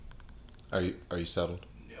Are you settled?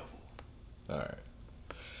 Never. All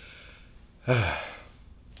right.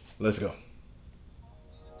 Let's go.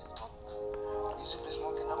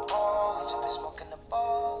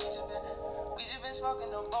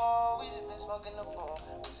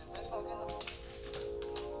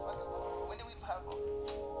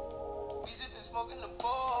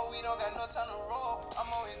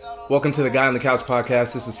 Welcome to the Guy on the Couch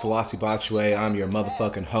podcast. This is Selassie Botchway. I'm your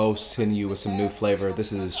motherfucking host, hitting you with some new flavor.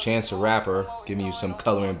 This is Chance the Rapper, giving you some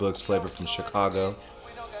coloring books flavor from Chicago.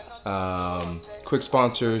 Quick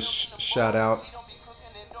sponsors, shout out.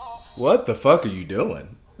 What the fuck are you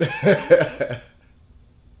doing? What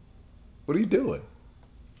are you doing?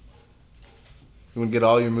 You want to get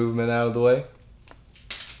all your movement out of the way?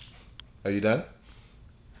 Are you done?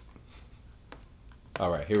 All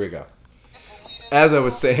right, here we go. As I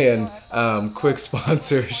was saying, quick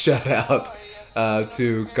sponsor shout out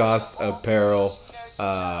to Goss Apparel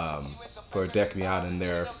for decking me out in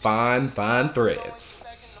their fine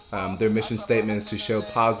threads. Their mission statement is to show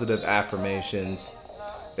positive affirmations.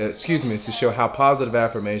 Is to show how positive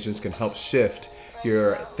affirmations can help shift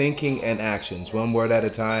your thinking and actions, one word at a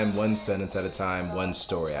time, one sentence at a time, one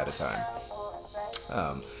story at a time.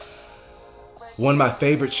 One of my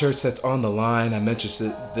favorite shirts that's on the line, I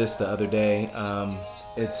mentioned this the other day.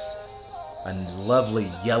 It's a lovely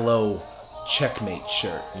yellow checkmate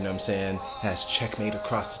shirt. You know what I'm saying? Has checkmate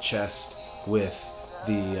across the chest with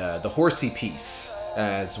the horsey piece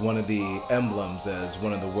as one of the emblems, as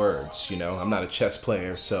one of the words. You know, I'm not a chess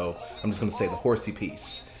player, so I'm just gonna say the horsey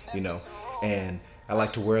piece. You know, and I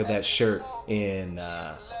like to wear that shirt in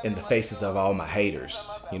the faces of all my haters.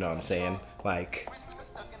 You know what I'm saying? Like.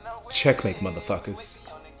 Checkmate, motherfuckers.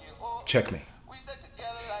 Checkmate.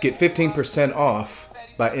 Get 15% off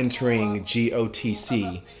by entering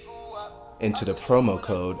GOTC into the promo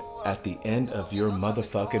code at the end of your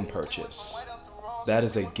motherfucking purchase. That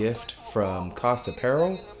is a gift from Goss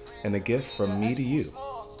Apparel and a gift from me to you.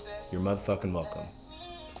 You're motherfucking welcome.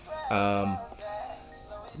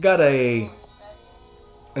 Got an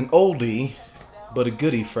oldie but a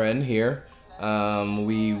goodie friend here.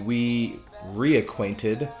 We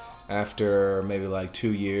reacquainted after maybe like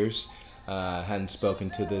 2 years. Hadn't spoken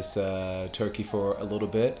to this turkey for a little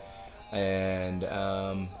bit, and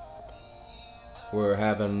we're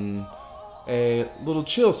having a little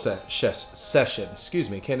chill session. Excuse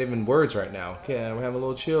me, can't even words right now. Okay, we're having a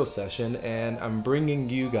little chill session, and I'm bringing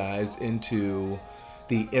you guys into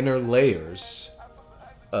the inner layers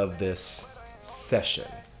of this session.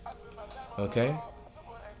 Okay.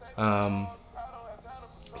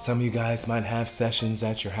 Some of you guys might have sessions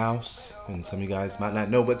at your house, and some of you guys might not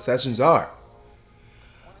know what sessions are.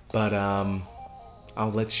 But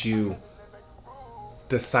I'll let you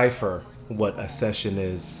decipher what a session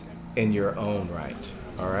is in your own right.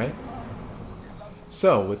 All right?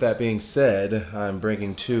 So, with that being said, I'm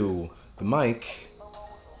bringing to the mic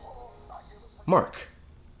Mark.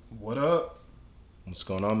 What up? What's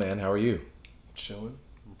going on, man? How are you? Chilling.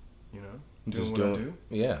 You know, Just doing what I do.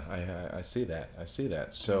 Yeah, I see that. I see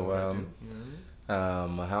that. So, Doing what I do, you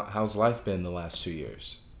know what I mean? how's life been the last 2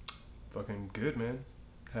 years? Fucking good, man.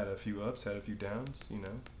 Had a few ups, had a few downs, you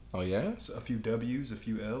know. Oh yeah. So a few W's, a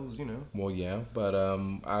few L's, you know. Well, yeah, but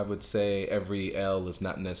I would say every L is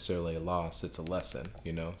not necessarily a loss; it's a lesson,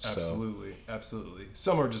 you know. Absolutely, absolutely.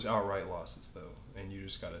 Some are just outright losses, though, and you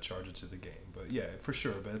just gotta charge it to the game. But yeah, for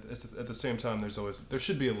sure. But at the same time, there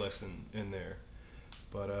should be a lesson in there.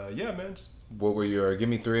 But yeah, man. What were your? Give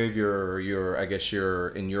me 3 of your. I guess your,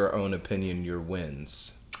 in your own opinion, your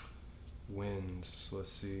wins. Wins.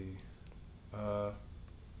 Let's see.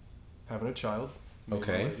 Having a child.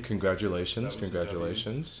 Okay, congratulations, That was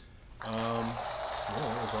congratulations. Yeah,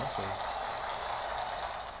 that was awesome.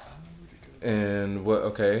 And what?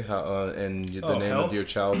 Okay, how? And the name Health? of your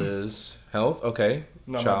child is Health. Okay,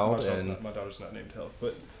 No, child my daughter's not named Health,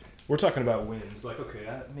 but we're talking about wins. Like, okay,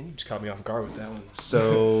 you just caught me off guard with that one.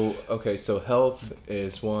 So okay, so Health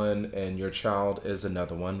is one, and your child is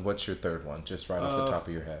another one. What's your third one? Just right off the top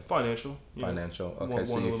of your head. Financial. Financial. Okay, One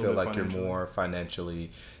so a you little feel bit like you're financially. more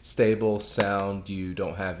financially stable, sound. You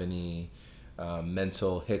don't have any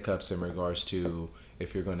mental hiccups in regards to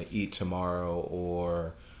if you're going to eat tomorrow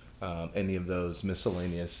or any of those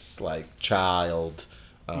miscellaneous like child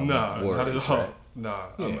Nah, worries, not at all. right? Nah,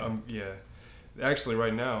 Yeah. yeah. Actually,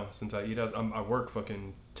 right now, since I eat out, I work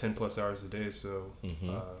fucking 10+ hours a day. So,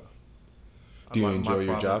 Do you enjoy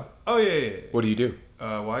your job? Oh yeah. What do you do?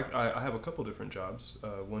 Well, I have a couple different jobs.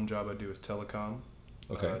 One job I do is telecom.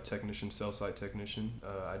 Okay. Technician, cell site technician.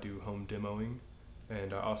 I do home demoing,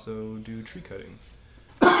 and I also do tree cutting.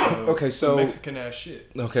 Okay, so Mexican ass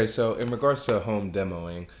shit. Okay, so in regards to home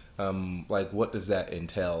demoing, like what does that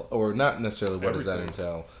entail, or not necessarily what does that Everything.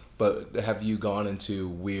 entail, but have you gone into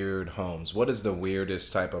weird homes? What is the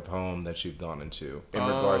weirdest type of home that you've gone into in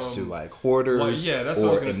regards to like hoarders Yeah, that's what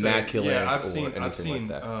I was or gonna say. Yeah, immaculate or anything like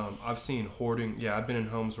that? I've seen hoarding. Yeah, I've been in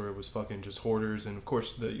homes where it was fucking just hoarders, and of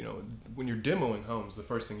course, when you're demoing homes, the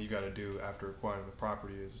first thing you got to do after acquiring the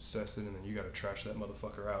property is assess it, and then you got to trash that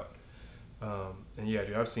motherfucker out. And yeah,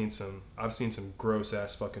 dude, I've seen some gross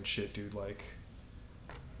ass fucking shit, dude. Like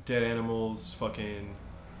dead animals, fucking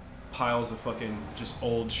piles of fucking just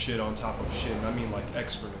old shit on top of shit. And I mean like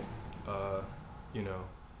excrement. You know,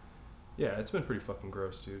 yeah, it's been pretty fucking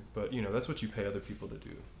gross, dude. But that's what you pay other people to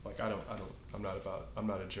do. Like I'm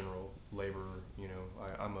not a general laborer.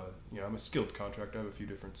 I'm a skilled contractor. I have a few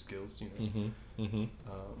different skills.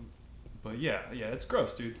 But yeah, it's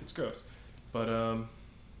gross, dude. It's gross. But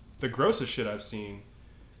the grossest shit I've seen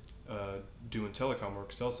doing telecom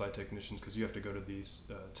work, cell site technicians, because you have to go to these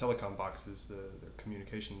telecom boxes, the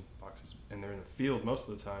communication boxes, and they're in the field most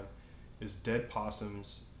of the time, is dead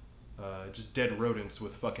possums, just dead rodents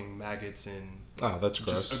with fucking maggots and that's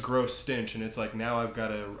gross. Just a gross stench. And it's like, now I've got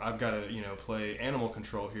to play animal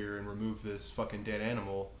control here and remove this fucking dead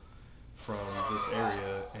animal from this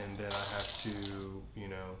area, and then I have to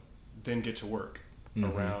then get to work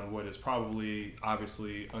around what is probably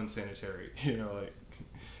obviously unsanitary, like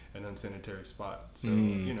an unsanitary spot. So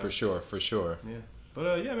for sure. Yeah.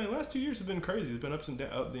 But yeah, man, the last 2 years have been crazy. It's been ups and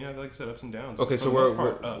downs. Like I said, ups and downs. Okay, for so the most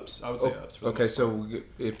part, ups. I would say ups. Okay, so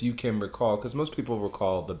if you can recall, because most people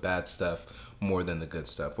recall the bad stuff more than the good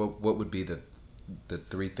stuff. What would be the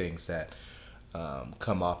three things that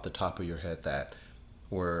come off the top of your head that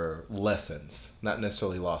were lessons, not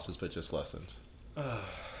necessarily losses, but just lessons?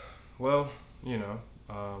 Well,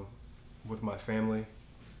 with my family,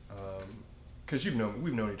 because we've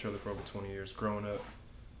known each other for over 20 years. Growing up,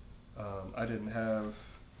 I didn't have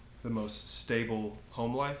the most stable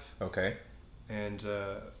home life. Okay. And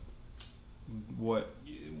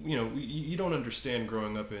you don't understand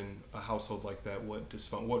growing up in a household like that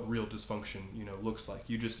what real dysfunction looks like.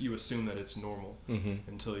 You assume that it's normal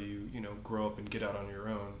until you grow up and get out on your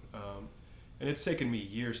own. And it's taken me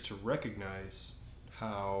years to recognize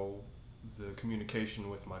how the communication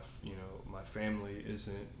with my family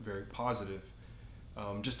isn't very positive.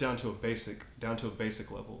 Just down to a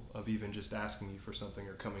basic level of even just asking you for something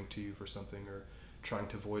or coming to you for something or trying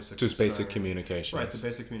to voice a just concern. Basic communication. Right, the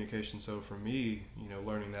basic communication. So for me,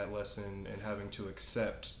 learning that lesson and having to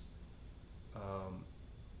accept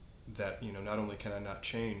that not only can I not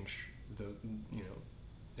change the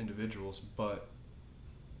individuals, but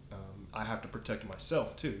I have to protect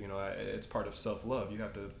myself too. It's part of self-love. You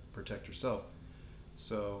have to protect yourself.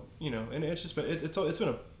 So and it's just been it's been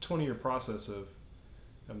a 20-year process of.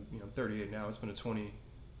 I'm 38 now. It's been a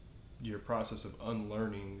 20-year process of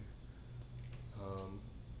unlearning,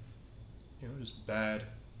 just bad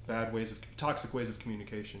ways toxic ways of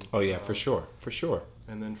communication. Oh yeah, for sure.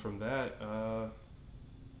 And then from that,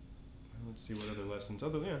 let's see what other lessons.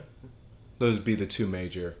 Those would be the two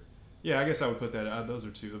major. Yeah, I guess I would put that. Those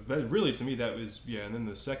are two. But really, to me, that was And then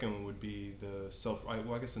the second one would be the self. I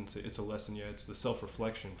guess it's a lesson. Yeah, it's the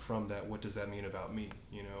self-reflection from that. What does that mean about me?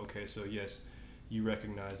 Okay, so yes. You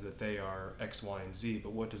recognize that they are X, Y, and Z,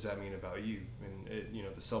 but what does that mean about you? And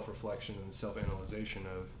the self-reflection and the self-analyzation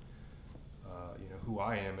of, who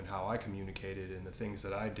I am and how I communicated and the things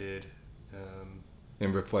that I did.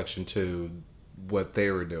 In reflection to what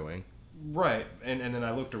they were doing. Right, and then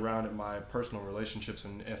I looked around at my personal relationships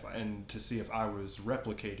and to see if I was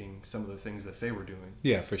replicating some of the things that they were doing.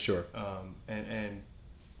 Yeah, for sure. And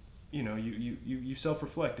you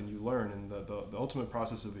self-reflect and you learn, and the ultimate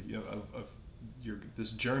process of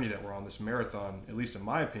this journey that we're on, this marathon, at least in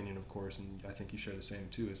my opinion, of course, and I think you share the same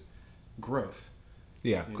too, is growth.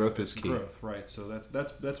 Yeah, growth is key. Growth, right? So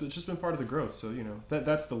that's it's just been part of the growth. So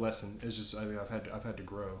that's the lesson. Is just I've had to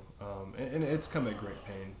grow, and it's come at great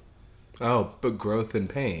pain. Oh, but growth and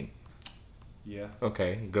pain. Yeah.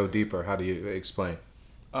 Okay, go deeper. How do you explain?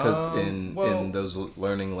 Because in those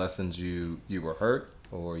learning lessons, you were hurt,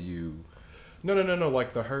 or you. No.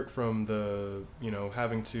 Like the hurt from the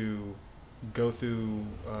having to go through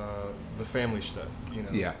the family stuff.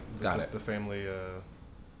 Yeah, got it. The family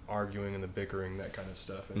arguing and the bickering, that kind of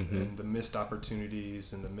stuff, and the missed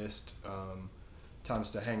opportunities and the missed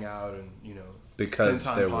times to hang out and because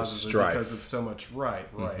spend time there was strife because of so much. Right.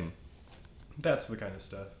 That's the kind of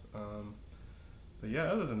stuff. But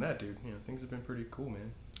yeah, other than that, dude, things have been pretty cool,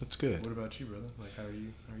 man. That's good. What about you, brother? Like, how are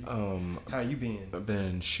you? How you been? I've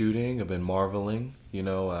been shooting. I've been marveling.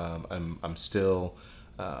 I'm still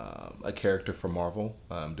a character for Marvel.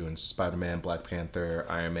 Doing Spider-Man, Black Panther,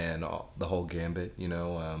 Iron Man, the whole gambit.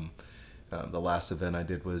 The last event I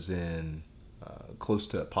did was in close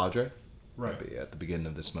to Padre. Right. Maybe at the beginning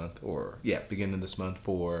of this month, beginning of this month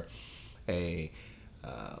for a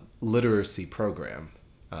literacy program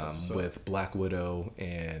with Black Widow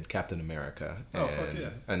and Captain America. Oh, fuck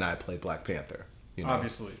yeah. And I played Black Panther.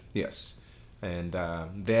 Obviously. Yes. And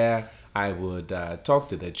there I would talk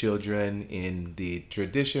to the children in the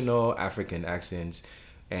traditional African accents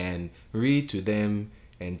and read to them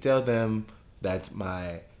and tell them that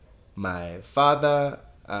my father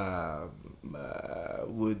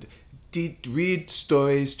would read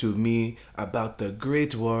stories to me about the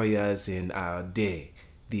great warriors in our day,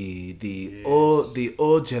 the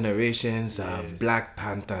old generations of Black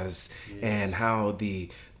Panthers, and how the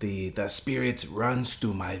spirit runs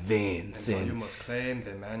through my veins, and you must claim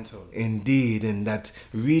the mantle. Indeed, and that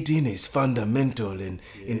reading is fundamental in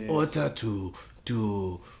order to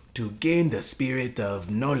gain the spirit of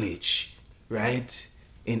knowledge, right?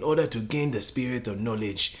 In order to gain the spirit of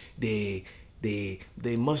knowledge, they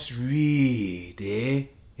must read, eh?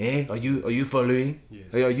 Are you following?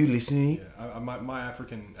 Yes. Are you listening? Yeah, my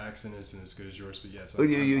African accent isn't as good as yours, but yes.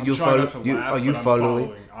 You follow? Are you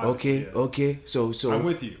following? Okay, yes. okay. So I'm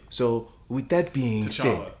with you. So with that being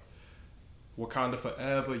T'Challa. said, Wakanda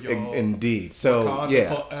forever, y'all. indeed. So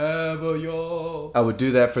Wakanda forever, y'all. I would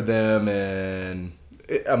do that for them, and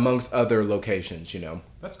amongst other locations,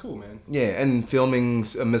 That's cool, man. Yeah, and filming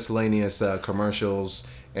miscellaneous commercials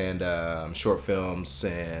and short films,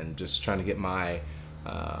 and just trying to get my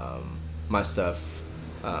stuff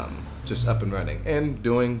just up and running, and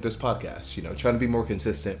doing this podcast. Trying to be more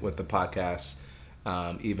consistent with the podcast,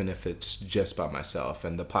 even if it's just by myself.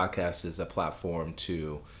 And the podcast is a platform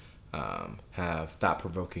to have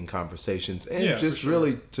thought-provoking conversations and just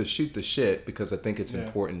really to shoot the shit, because I think it's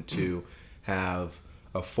important to have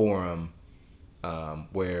a forum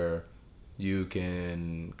where you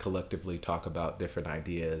can collectively talk about different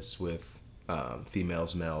ideas with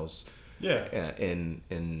females, males. Yeah.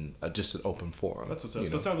 In just an open forum. That's what's up.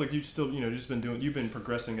 So it sounds like you've still, you've been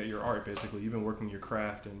progressing at your art, basically. You've been working your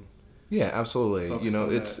craft and. Yeah, absolutely.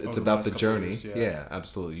 It's about the journey. Years, yeah,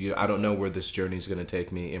 absolutely. I don't know where this journey is going to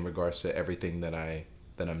take me in regards to everything that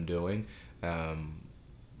I'm doing.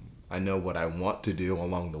 I know what I want to do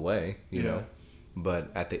along the way, you know.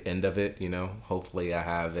 But at the end of it, hopefully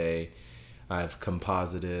I've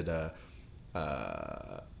composited a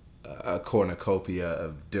cornucopia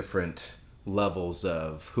of different levels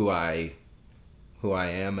of who I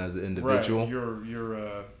am as an individual. Right.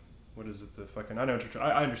 You're what is it? I know what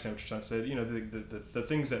I understand what you're trying to say. The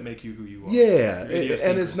things that make you who you are. Yeah,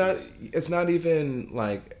 and it's not even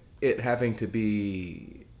like it having to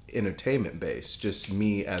be entertainment based. Just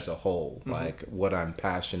me as a whole, like what I'm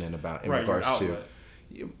passionate about in regards to.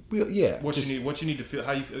 Yeah. What you need to feel,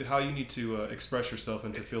 how you need to express yourself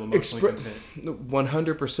and to feel emotionally content.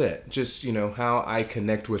 100%. Just how I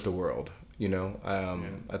connect with the world.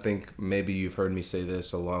 I think maybe you've heard me say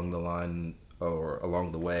this along the line or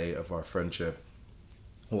along the way of our friendship,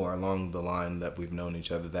 or along the line that we've known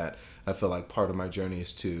each other, that I feel like part of my journey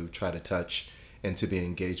is to try to touch and to be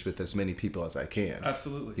engaged with as many people as I can.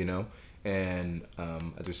 Absolutely. And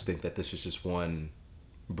I just think that this is just one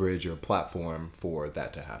bridge or platform for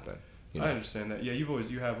that to happen. I understand that. Yeah, you've always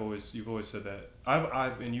said that.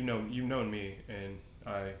 And you've known me, and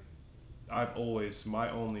I've always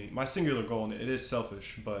my singular goal, and it is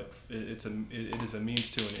selfish, but it is a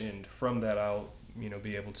means to an end. From that, I'll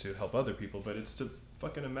be able to help other people, but it's to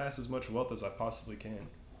fucking amass as much wealth as I possibly can.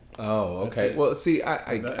 Oh, okay. Well, see,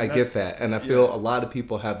 I get that, and I feel a lot of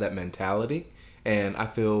people have that mentality. And I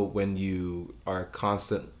feel when you are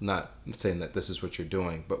not saying that this is what you're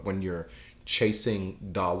doing, but when you're chasing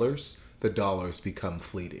dollars, the dollars become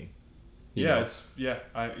fleeting. You know?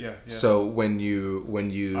 So when you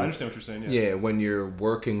I understand what you're saying. Yeah, when you're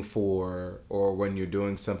working for, or when you're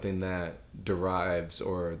doing something that drives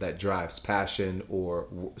passion or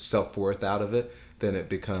self-worth out of it, then it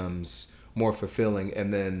becomes more fulfilling,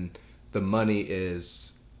 and then the money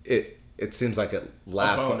is it. It seems like it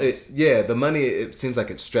lasts. The money. It seems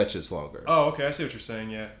like it stretches longer. Oh, okay. I see what you're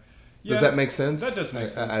saying. Yeah. Does that make sense? That does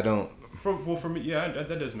make sense. I don't. For me, that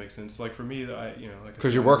does make sense. Like for me,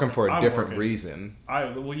 because you're working for a different reason.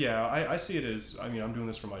 I see it as. I'm doing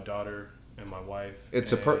this for my daughter and my wife.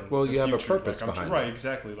 It's you have a purpose behind it. Right.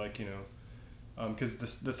 Exactly.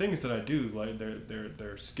 Because the things that I do, like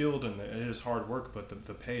they're skilled and it is hard work, but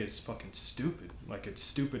the pay is fucking stupid. Like it's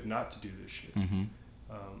stupid not to do this shit. Mm-hmm.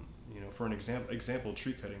 For an example,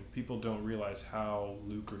 tree cutting. People don't realize how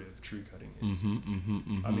lucrative tree cutting is.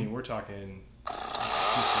 Mm-hmm. We're talking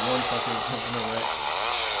Just one fucking, I know, right?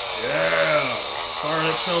 Yeah, fire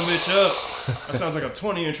that son bitch up. That sounds like a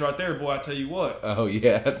 20-inch right there, boy. I tell you what. Oh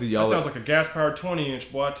yeah, That sounds like a gas-powered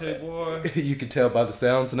 20-inch, boy. I tell you, boy. You can tell by the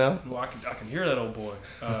sounds now. Well, I can hear that old boy.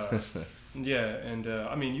 Yeah, and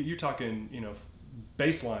I mean, you're talking,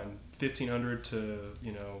 baseline 1,500 to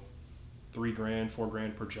 $3,000,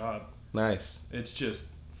 $4,000 per job. Nice. It's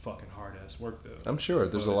just fucking hard ass work though. I'm sure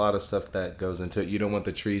there's a lot of stuff that goes into it. You don't want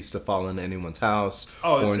the trees to fall into anyone's house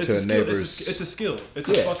or into a neighbor's. It's a skill.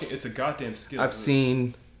 It's a goddamn skill. I've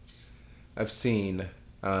seen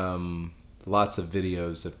lots of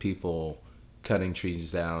videos of people cutting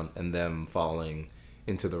trees down and them falling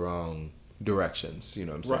into the wrong directions. You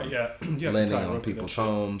know what I'm saying? Right. Yeah. You have landing to tie on people's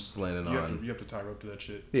homes, landing on. You have to tie rope to that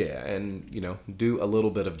shit. Yeah, and do a little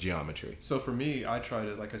bit of geometry. So for me, I try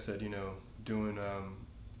to, like I said, doing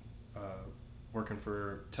working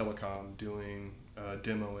for telecom, doing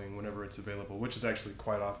demoing whenever it's available, which is actually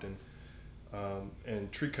quite often, and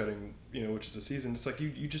tree cutting, which is a season. It's like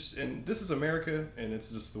you just, and this is America, and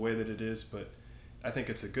it's just the way that it is. But I think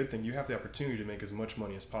it's a good thing. You have the opportunity to make as much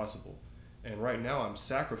money as possible, and right now I'm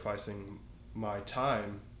sacrificing my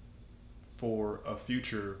time for a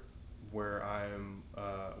future where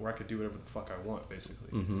where I could do whatever the fuck I want,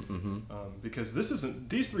 basically. Because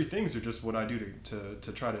these three things are just what I do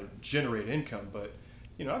to try to generate income. But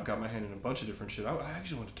I've got my hand in a bunch of different shit. I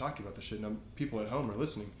actually want to talk to you about this shit. And people at home are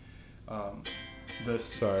listening.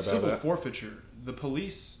 Civil forfeiture. The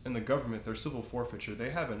police and the government, their civil forfeiture. They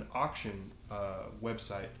have an auction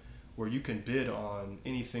website where you can bid on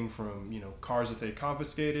anything from cars that they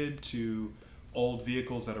confiscated to old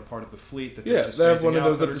vehicles that are part of the fleet that they're just they have phasing one of out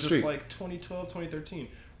those that up are the just street. like 2012, 2013.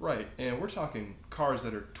 Right. And we're talking cars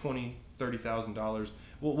that are $20,000, $30,000.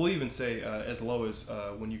 We'll even say as low as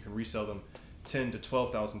when you can resell them $10,000 to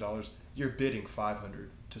 $12,000, you're bidding $500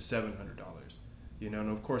 to $700. And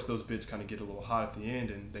of course those bids kind of get a little hot at the end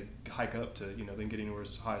and they hike up to, they can get anywhere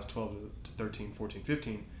as high as 12 to 13, 14,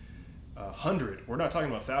 15, 100. We're not talking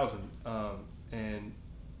about 1,000. And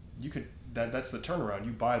you could, that's the turnaround.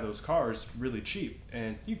 You buy those cars really cheap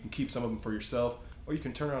and you can keep some of them for yourself or you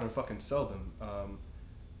can turn around and fucking sell them.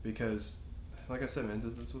 Because like I said, man,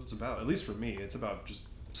 that's what it's about. At least for me, it's about just.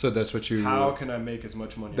 So that's what you. How can I make as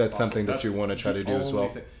much money? That's as possible? something that you want to try to do as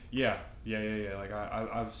well. Yeah. Like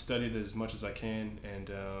I've studied as much as I can, and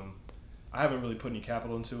I haven't really put any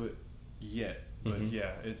capital into it yet. But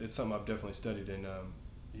yeah, it's something I've definitely studied. And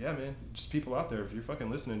yeah, man, just people out there, if you're fucking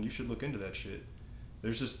listening, you should look into that shit.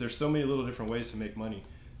 There's so many little different ways to make money,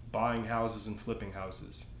 buying houses and flipping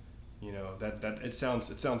houses. That it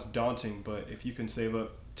sounds daunting, but if you can save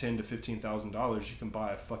up $10,000 to $15,000, you can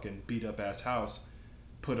buy a fucking beat up ass house,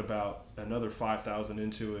 put about another $5,000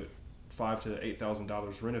 into it, $5,000 to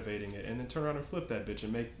 $8,000 renovating it, and then turn around and flip that bitch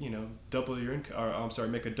and make double your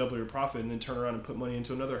income. Make a double your profit, and then turn around and put money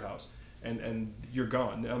into another house, and you're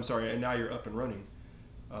gone. And now you're up and running.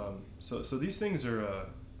 So these things are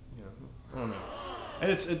I don't know, and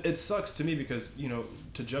it sucks to me because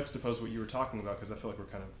to juxtapose what you were talking about, because I feel like we're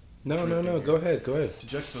kind of No. here. Go ahead. To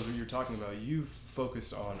juxtapose what you were talking about, you've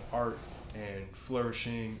focused on art and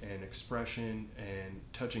flourishing and expression and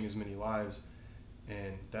touching as many lives,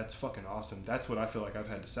 and that's fucking awesome. That's what I feel like I've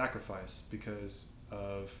had to sacrifice because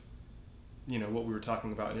of what we were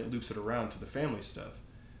talking about, and it loops it around to the family stuff.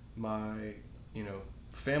 My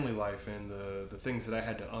family life and the things that I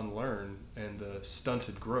had to unlearn and the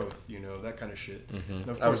stunted growth, that kind of shit. And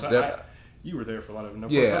of course, you were there for a lot of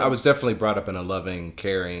it. Yeah, I was definitely brought up in a loving,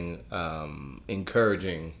 caring,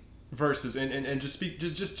 encouraging. Versus and just speak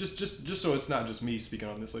just so it's not just me speaking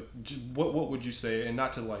on this. Like, what would you say? And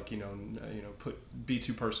not to be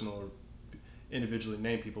too personal or individually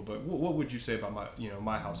name people, but what would you say about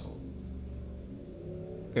my household?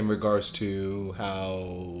 In regards to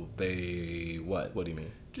how they what? What do you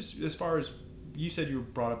mean? Just as far as you said, you were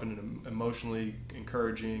brought up in an emotionally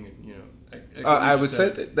encouraging, and I would say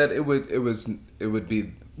that it would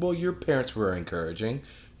be, well, your parents were encouraging,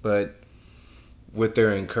 but with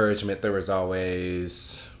their encouragement, there was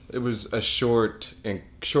always, it was a short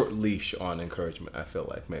leash on encouragement. I feel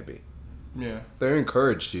like maybe. Yeah. They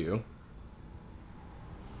encouraged you.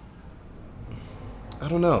 I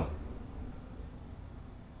don't know.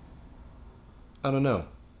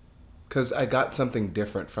 Because I got something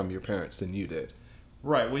different from your parents than you did.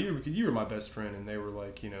 Right. Well, you were my best friend, and they were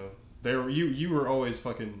like, you were always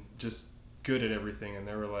fucking just good at everything, and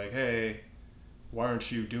they were like, hey, why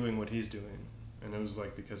aren't you doing what he's doing? And it was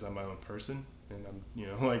like, because I'm my own person, and I'm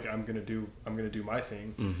I'm gonna do my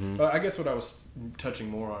thing. Mm-hmm. But I guess what I was touching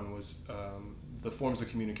more on was the forms of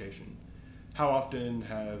communication. How often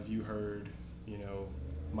have you heard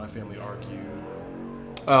my family argue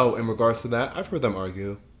Oh, in regards to that, I've heard them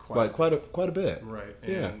argue quite a bit. right,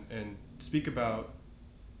 Yeah. and speak about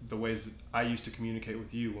the ways that I used to communicate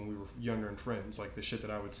with you when we were younger and friends, like the shit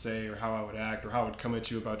that I would say or how I would act or how I would come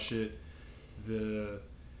at you about shit.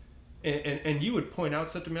 And you would point out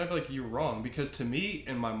stuff to me. I'd be like, "You're wrong," because to me,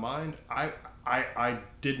 in my mind, I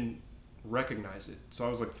didn't recognize it. So I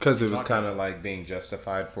was like, Because it was kind of like being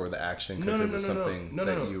justified for the action because it was something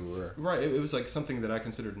that you were... Right, it was like something that I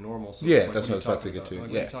considered normal. So Yeah, it's like, that's what I was about to get to. Like,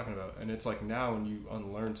 what are you talking about? And it's like now when you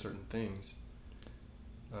unlearn certain things,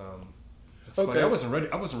 it's funny. I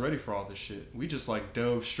wasn't ready for all this shit. We just like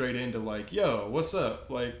dove straight into like, yo, what's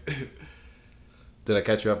up? Like, did I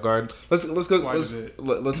catch you off guard? Let's go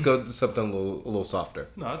let's go to something a little softer.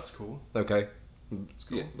 no, that's cool. Okay. It's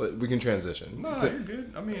cool. Yeah, we can transition. No, you're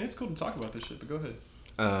good. I mean, it's cool to talk about this shit, but go ahead.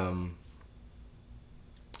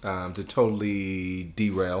 To totally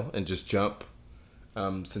derail and just jump,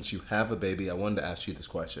 since you have a baby, I wanted to ask you this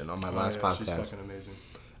question on my last podcast. She's fucking amazing.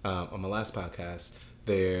 On my last podcast,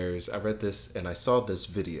 I read this and I saw this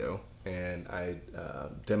video and I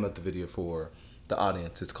demoed the video for the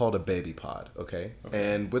audience. It's called a baby pod, okay?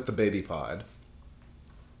 And with the baby pod,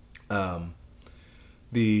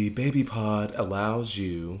 the baby pod allows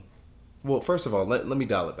you... Well, first of all, let me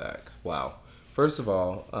dial it back. Wow. First of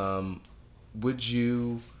all, would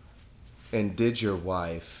you and did your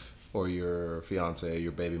wife or your fiance,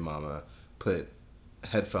 your baby mama, put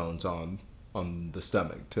headphones on the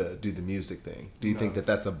stomach to do the music thing? Do you think that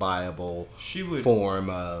that's a viable form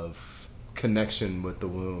of connection with the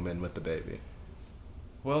womb and with the baby?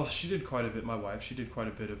 Well, she did quite a bit. My wife, she did quite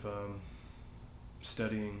a bit of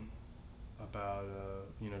studying about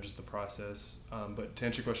just the process. But to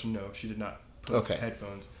answer your question, no, she did not put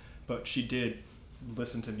headphones. But she did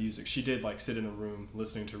listen to music. She did like sit in a room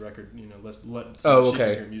listening to record. She can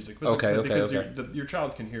hear music. Because your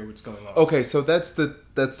child can hear what's going on. Okay, so that's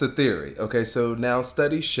the theory. Okay, so now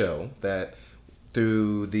studies show that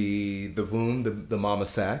through the womb, the mama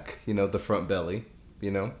sac, the front belly.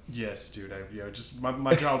 Yes, dude. Just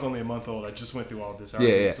my child's only a month old. I just went through all this.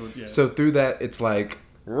 Yeah. So through that, it's like,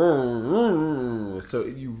 so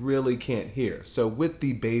you really can't hear. So with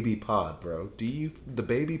the baby pod, bro, the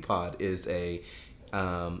baby pod is a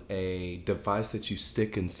device that you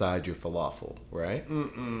stick inside your falafel, right?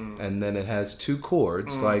 And then it has two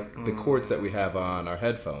cords, like the cords that we have on our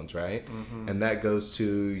headphones, right? And that goes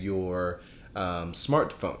to your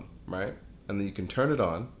smartphone, right? And then you can turn it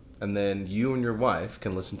on. And then you and your wife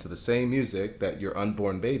can listen to the same music that your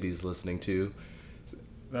unborn baby is listening to.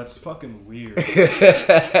 That's fucking weird.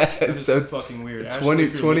 That's so fucking weird. 20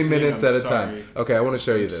 minutes at a time. Okay, I want to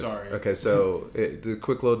show you this. Sorry. Okay, so the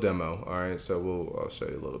quick little demo. All right, so I'll show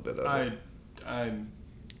you a little bit of it.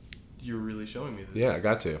 You're really showing me this. Yeah, I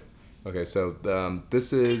got to. Okay, so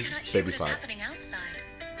this is baby pod. Happening outside.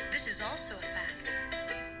 This is also a fact.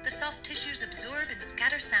 The soft tissues absorb and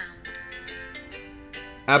scatter sound.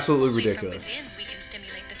 Absolutely ridiculous. From within, we can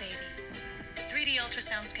stimulate the baby. 3D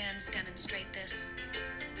ultrasound scans demonstrate this.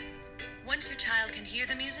 Once your child can hear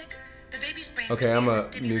the music, the baby's brain... Okay, I'm gonna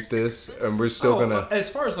mute this, and we're still gonna...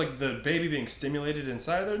 As far as like the baby being stimulated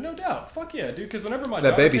inside there, no doubt. Fuck yeah, dude. Because whenever my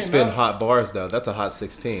that daughter baby came spin out, hot bars though. That's a hot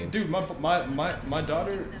 16. Dude, my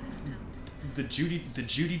daughter, the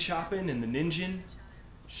Judy chopping and the ninjin.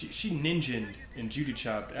 She ninjined and Judy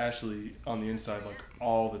chopped Ashley on the inside like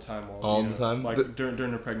all the time. Like during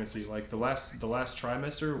her pregnancy. Like the last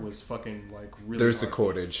trimester was fucking like really. There's hard. the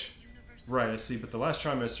cordage. Right, I see. But the last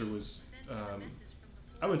trimester was,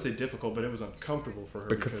 I wouldn't say difficult, but it was uncomfortable for her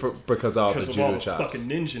because of all the judo chops. Fucking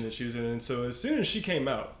ninja that she was in. And so as soon as she came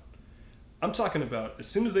out, I'm talking about as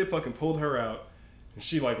soon as they fucking pulled her out, and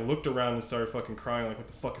she like looked around and started fucking crying like, what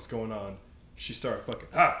the fuck is going on? She started fucking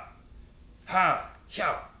ha.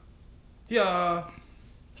 Yeah.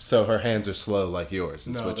 So her hands are slow like yours.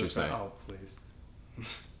 Is what you're saying. Oh, please.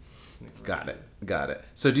 Got it.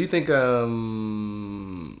 So do you think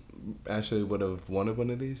Ashley would have wanted one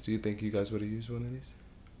of these? Do you think you guys would have used one of these?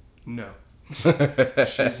 No.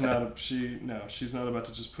 She's not about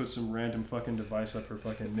to just put some random fucking device up her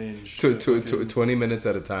fucking minge. 20 minutes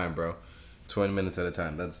at a time, bro. 20 minutes at a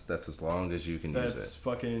time. That's as long as you can use it. That's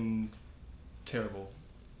fucking terrible.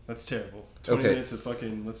 That's terrible. 20 minutes of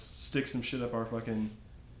fucking, let's stick some shit up our fucking...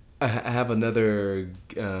 I have another,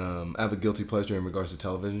 I have a guilty pleasure in regards to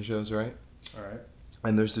television shows, right? All right.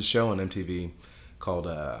 And there's this show on MTV called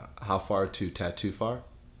How Far to Tattoo Far?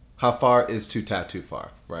 How Far is to Tattoo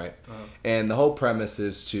Far, right? Uh-huh. And the whole premise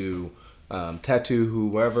is to tattoo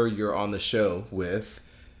whoever you're on the show with.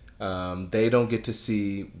 They don't get to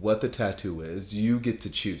see what the tattoo is. You get to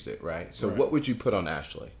choose it, right? So what would you put on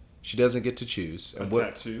Ashley? She doesn't get to choose. A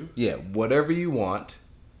tattoo? Yeah, whatever you want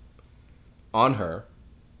on her,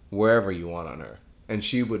 wherever you want on her. And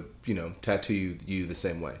she would, tattoo you the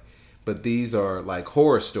same way. But these are like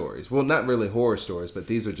horror stories. Well, not really horror stories, but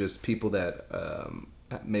these are just people that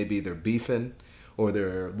maybe they're beefing, or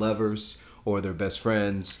they're lovers, or they're best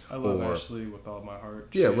friends. I love Ashley with all my heart.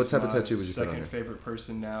 Yeah, She's what type of my tattoo would you put on her? Mm-hmm. second favorite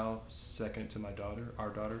person now, second to my daughter, our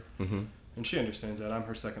daughter. And she understands that. I'm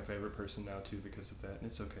her second favorite person now too because of that, and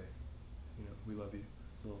it's okay. You know, we love you,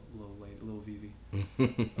 little Vivi.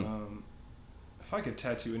 If I could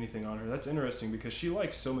tattoo anything on her, that's interesting because she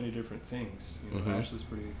likes so many different things. You know, Ashley's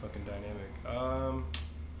pretty fucking dynamic.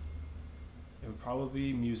 It would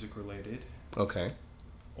probably be music related. Okay.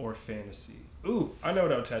 Or fantasy. Ooh, I know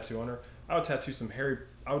what I would tattoo on her. I would tattoo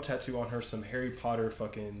on her some Harry Potter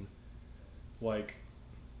fucking, like,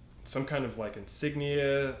 some kind of like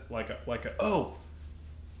insignia, I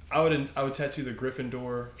would tattoo the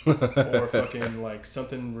Gryffindor or fucking like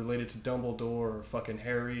something related to Dumbledore or fucking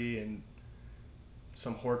Harry and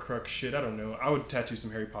some Horcrux shit. I don't know. I would tattoo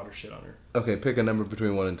some Harry Potter shit on her. Okay, pick a number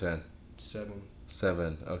between 1 and 10. 7.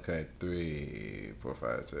 7. Okay, 3, 4,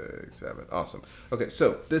 5, 6, 7. Awesome. Okay,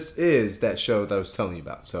 so this is that show that I was telling you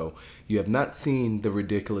about. So you have not seen the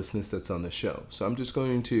ridiculousness that's on the show. So I'm just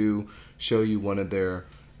going to show you one of their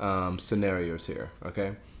scenarios here.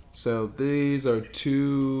 Okay, so these are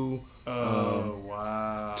two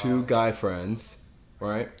guy friends,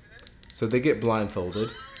 right? So they get blindfolded.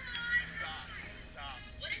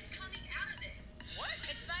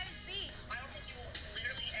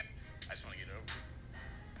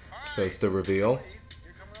 So it's the reveal.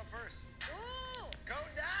 You're coming up first. Ooh! Go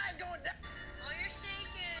dive! Go dive! Oh, you're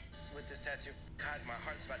shaking. With this tattoo, God, my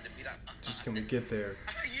heart's about to beat up. Just can we get there?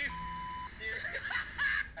 Are you serious?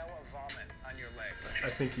 I will vomit on your leg. I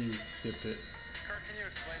think you skipped it. Kurt, can you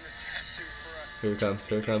explain this tattoo for us? Here it comes.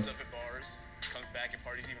 Here it comes. Up at bars, comes back and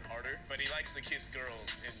parties even harder, but he likes to kiss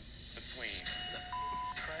girls in between.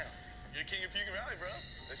 Crown. You're king of Puget Valley, bro.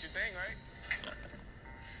 That's your thing, right?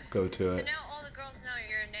 Go to So it. now all the girls know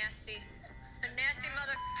you're a nasty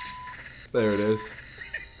mother. There it is.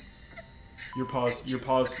 Your pause. Your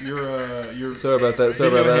Sorry about that. Sorry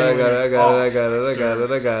about that.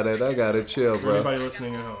 I got it. Chill, For bro. anybody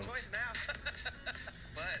listening at home. Choice now.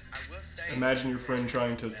 But I will say. Imagine your friend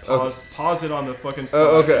trying to pause it on the fucking spot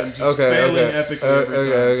Oh, okay. and just failing epically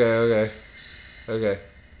every time. Okay.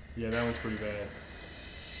 Yeah, that one's pretty bad.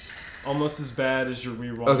 Almost as bad as your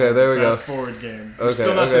rewind. Okay, there we go. Fast forward game. We're Okay.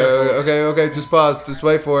 still not there, folks. Okay. Just pause. Just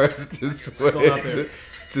wait for it. Just wait. Still not there.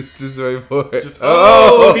 Just wait for it. He just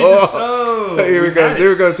oh. Here we it goes. had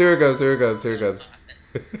Here it goes.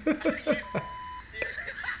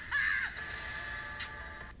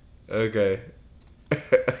 Okay.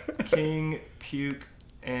 King, puke,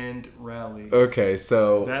 and rally. Okay,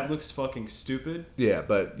 so That looks fucking stupid. yeah,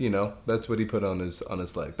 but that's what he put on his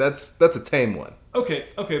leg. That's a tame one. Okay.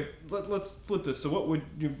 Let's flip this. So what would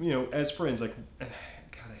you as friends like? God,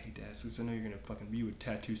 I hate to ask this. I know you would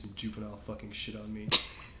tattoo some juvenile fucking shit on me.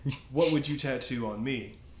 What would you tattoo on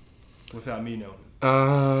me, without me knowing?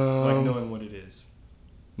 Like knowing what it is.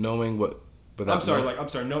 Knowing what. I'm sorry.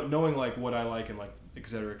 Knowing like what I like and like et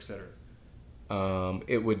cetera, et cetera.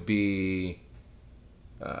 It would be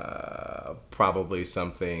probably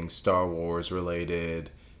something Star Wars related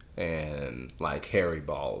and like hairy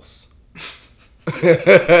balls.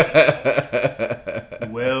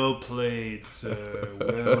 Well played, sir.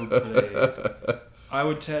 Well played. I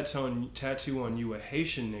would tattoo on you a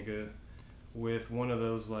Haitian nigga with one of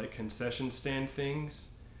those like concession stand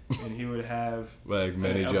things, and he would have like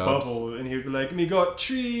many a jobs. bubble, and he'd be like, "Me got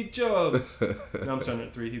 3 jobs." No, I'm starting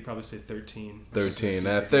at 3. He'd probably say 13. 13.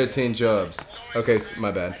 I have 13 jobs. Okay,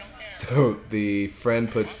 my bad. So the friend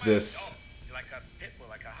puts this. She's like a pit bull,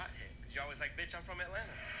 like a hothead. You're always like, bitch, I'm from Atlanta.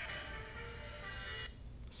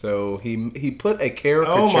 So he put a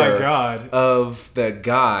caricature Oh my God. of the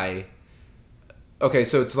guy. Okay,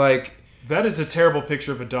 so it's like. That is a terrible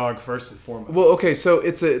picture of a dog, first and foremost. Well, okay, so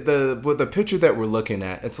it's the picture that we're looking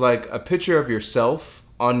at. It's like a picture of yourself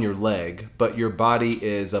on your leg, but your body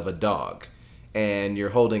is of a dog, and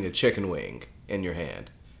you're holding a chicken wing in your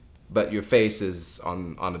hand, but your face is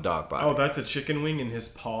on a dog body. Oh, that's a chicken wing in his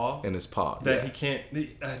paw. In his paw. That yeah. he can't.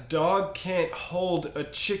 A dog can't hold a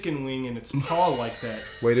chicken wing in its paw like that.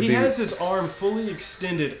 Way to he be- has his arm fully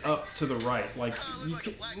extended up to the right. Like you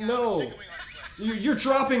can no. So you're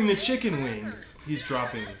dropping the chicken wing. He's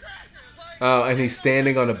dropping. Oh, and he's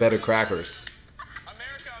standing on a bed of crackers.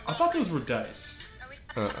 I thought those were dice.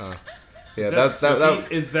 Yeah, Is that's that that.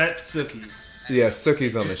 Sookie? Is that Sookie? Yeah,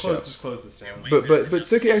 Sookie's on the show. Just close this down. But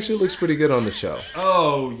Sookie actually looks pretty good on the show.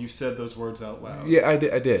 Oh, you said those words out loud. Yeah, I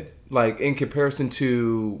did. Like, in comparison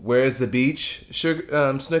to Where's the Beach,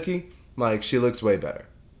 Snooki, like, she looks way better.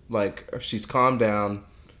 Like, she's calmed down.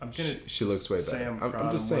 She looks way better.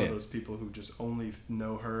 I'm just saying. One of those people who just only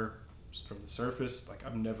know her from the surface. Like,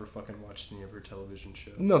 I've never fucking watched any of her television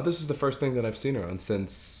shows. No, this is the first thing that I've seen her on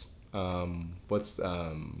since,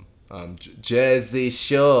 Jersey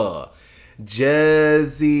Shore.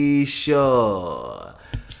 Jersey Shore.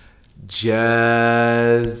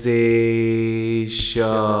 Jersey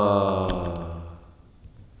Shore.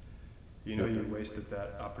 You know, you wasted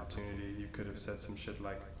that opportunity. You could have said some shit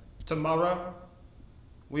like, tomorrow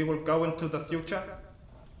we will go into the future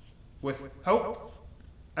with hope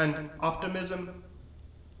and optimism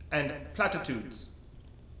and platitudes.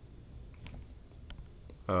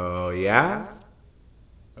 Oh, yeah?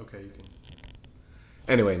 Okay, you can.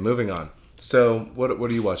 Anyway, moving on. So, what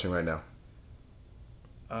are you watching right now?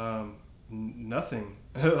 Nothing.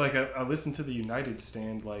 Like, I listened to the United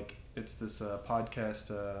Stand. Like, it's this podcast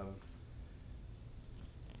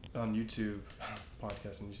on YouTube.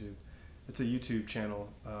 Podcast on YouTube. It's a YouTube channel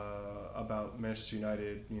about Manchester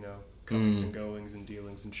United, you know, comings and goings and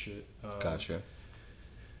dealings and shit. Gotcha.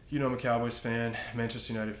 You know, I'm a Cowboys fan,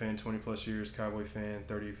 Manchester United fan, 20 plus years, Cowboy fan,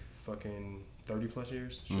 30 plus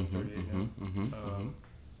years. Shit, 38 now.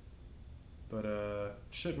 But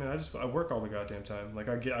shit, man, I work all the goddamn time. Like,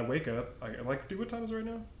 I wake up. Dude, what time is it right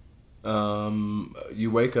now?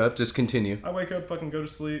 You wake up. Just continue. I wake up, fucking go to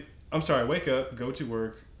sleep. I'm sorry. I wake up, go to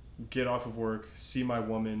work, get off of work, see my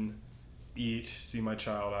woman, eat, see my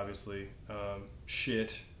child, obviously,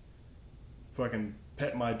 shit, fucking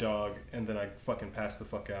pet my dog, and then I fucking pass the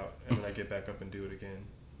fuck out, and then I get back up and do it again.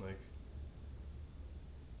 Like,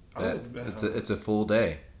 it's a full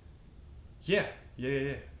day. Yeah.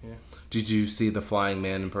 Did you see the Flying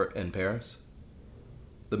Man in Paris?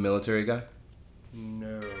 The military guy?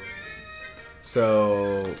 No.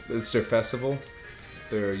 So it's their festival,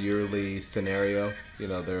 their yearly scenario. You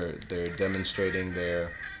know, they're demonstrating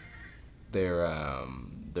their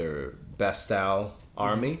Bastow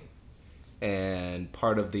army, and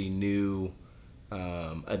part of the new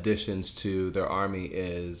additions to their army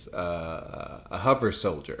is a hover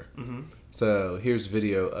soldier. Mm-hmm. So here's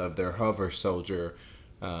video of their hover soldier,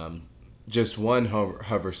 just one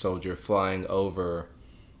hover soldier flying over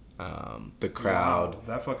the crowd. Wow,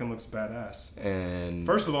 that fucking looks badass. And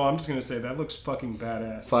first of all, I'm just gonna say that looks fucking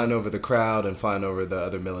badass. Flying over the crowd and flying over the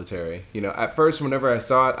other military. You know, at first, whenever I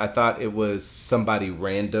saw it, I thought it was somebody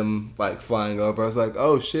random, like, flying over. I was like,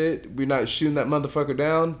 oh shit, we're not shooting that motherfucker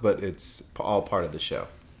down, but it's all part of the show.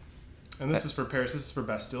 And this is for Paris. This is for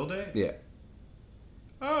Bastille Day? Yeah.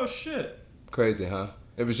 Oh shit. Crazy, huh?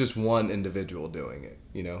 It was just one individual doing it,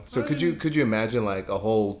 you know. So could you imagine, like, a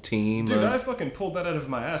whole team? Dude, I fucking pulled that out of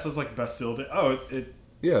my ass. I was like, Bastille Day. Oh, it.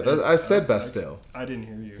 Yeah, I said Bastille. I didn't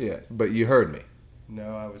hear you. Yeah, but you heard me.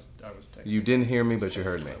 No, I was texting. You didn't hear me, but you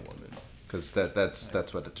heard me. Because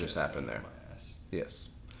that's what just happened there. Yes.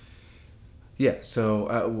 Yeah.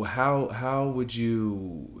 So how would do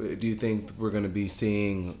you think we're gonna be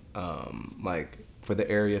seeing like, for the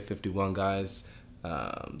Area 51 guys?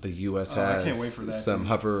 The U.S. has I can't wait for that, some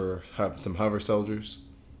hover soldiers.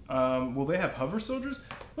 Will they have hover soldiers?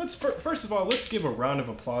 First of all, let's give a round of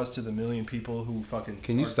applause to the million people who fucking.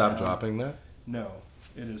 Can you stop dropping that? No,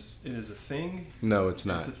 it is a thing. No, it's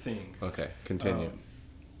not. It's a thing. Okay, continue.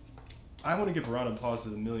 I want to give a round of applause to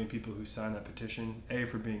the million people who signed that petition. A,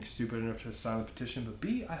 for being stupid enough to sign the petition, but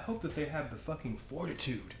B, I hope that they have the fucking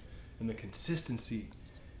fortitude and the consistency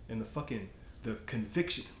and the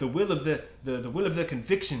conviction, the will of their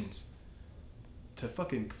convictions to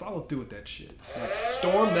fucking follow through with that shit. Like,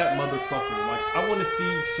 storm that motherfucker. Like, I want to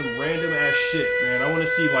see some random ass shit, man. I want to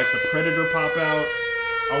see, like, the Predator pop out.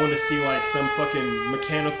 I want to see, like, some fucking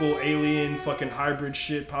mechanical alien fucking hybrid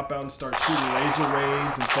shit pop out and start shooting laser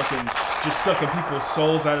rays and fucking just sucking people's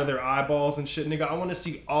souls out of their eyeballs and shit, nigga. I want to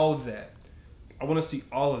see all of that.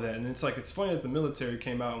 And it's like, it's funny that the military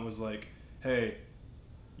came out and was like, hey,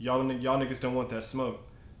 y'all niggas don't want that smoke.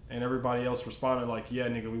 And everybody else responded like, yeah,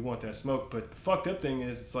 nigga, we want that smoke. But the fucked up thing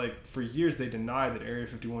is, it's like, for years they denied that Area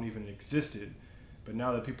 51 even existed. But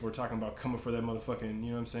now that people are talking about coming for that motherfucking,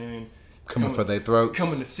 you know what I'm saying? Coming for their throats.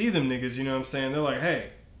 Coming to see them niggas, you know what I'm saying? They're like,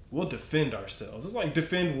 hey, we'll defend ourselves. It's like,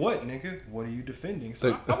 defend what, nigga? What are you defending?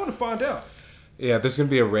 So I want to find out. Yeah, there's going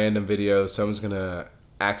to be a random video. Someone's going to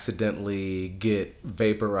accidentally get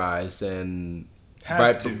vaporized, and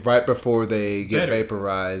right before they get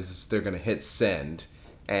vaporized, they're going to hit send,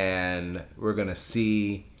 and we're going to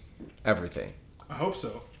see everything. I hope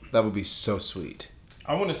so. That would be so sweet.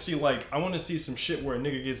 I want to see some shit where a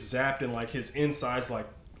nigga gets zapped and like his insides like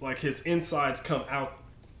his insides come out,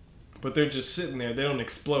 but they're just sitting there. They don't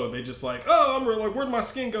explode. They just like, oh, I'm like, where'd my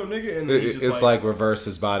skin go, nigga? And then he just it's like reverse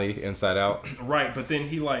his body inside out. Right, but then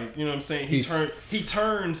he like, you know what I'm saying? He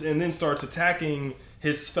turns and then starts attacking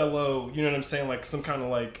his fellow. You know what I'm saying? Like some kind of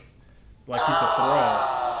like he's a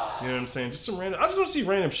thrall. You know what I'm saying? Just some random. I just want to see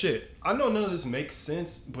random shit. I know none of this makes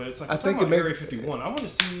sense, but it's like I think it makes Area 51. I want to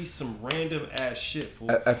see some random ass shit. Fool.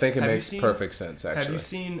 I think it makes perfect sense. Actually, have you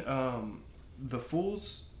seen the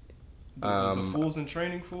Fools? The Fools in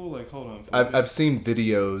Training, fool. Like, hold on. I've seen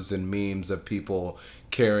videos and memes of people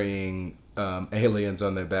carrying aliens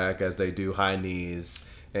on their back as they do high knees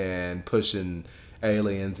and pushing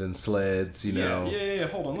aliens in sleds. You know. Yeah.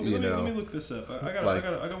 Hold on. Let me look this up. I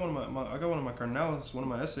got one of my carnales, one of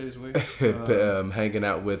my essays. Hanging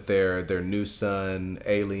out with their new son,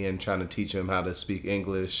 alien, trying to teach him how to speak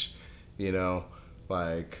English. You know,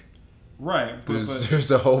 like. Right,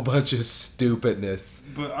 there's a whole bunch of stupidness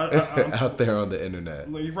I'm out there on the internet.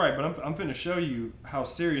 You're right, but I'm finna show you how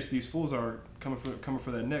serious these fools are coming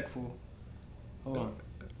for that neck, fool. Hold on.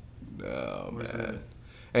 No, man.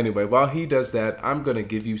 Anyway, while he does that, I'm gonna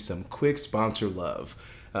give you some quick sponsor love.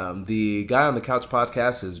 The Guy on the Couch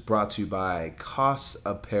podcast is brought to you by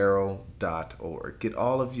COSapparel.org. Get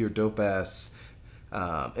all of your dope ass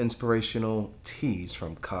inspirational tees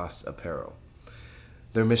from COS Apparel.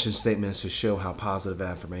 Their mission statement is to show how positive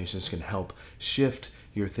affirmations can help shift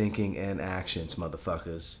your thinking and actions,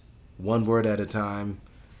 motherfuckers. One word at a time,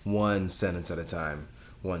 one sentence at a time,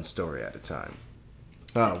 one story at a time.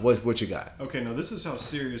 What you got? Okay, now this is how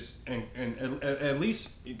serious, and at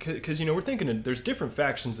least, because, you know, we're thinking there's different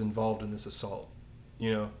factions involved in this assault,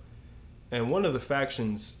 you know? And one of the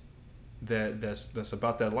factions that's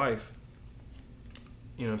about that life,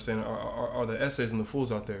 you know what I'm saying, are the essays and the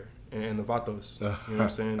fools out there. And the vatos, you know what I'm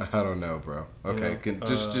saying? I don't know, bro. Okay, you know,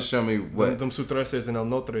 just show me what. Them sutreses and el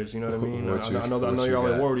notres, you know what I mean? I know y'all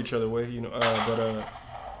at war with each other, way, you know. But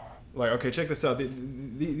like, okay, check this out.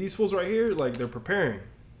 These fools right here, like, they're preparing.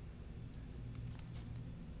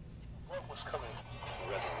 What was coming?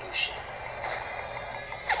 Revolution.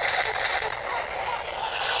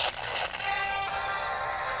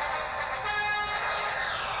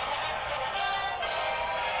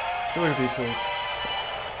 So look at these fools.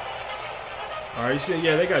 All right, you see,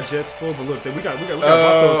 yeah, they got jets full, but look, we got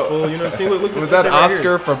vatos full. You know what I'm saying? Look was that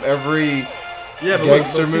Oscar right from every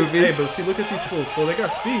gangster movie? Hey, but see, look at these fools. Fool, they got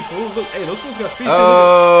speed. Fool, look, hey, those fools got speed.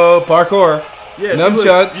 Oh, parkour. Yeah,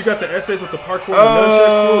 nunchucks. You got the essays with the parkour and the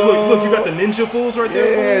nunchucks. Fool. Look, you got the ninja fools right there.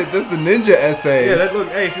 Yeah, that's the ninja essays. Yeah, look,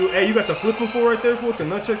 hey, you got the flipping fool right there, fool, with the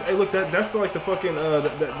nunchucks. Hey, look, that's the fucking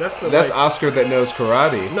that's like, Oscar that knows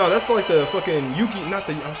karate. No, that's like the fucking Yuki, not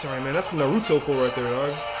the. I'm sorry, man, that's the Naruto fool right there, dog.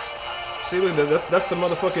 See, look, that's the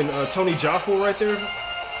motherfucking Tony Jaa fool right there. You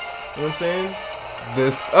know what I'm saying? Hey,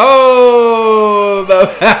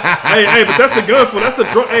 but that's the gun fool. That's the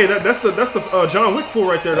drunk. Hey, that's the John Wick fool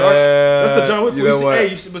right there, dog. That's the John Wick fool.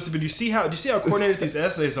 But do you see how coordinated these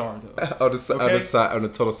essays are, though? On a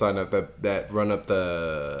total side note, that run up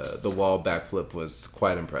the wall backflip was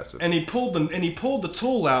quite impressive. And he pulled the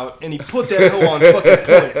tool out and he put that hoe on fucking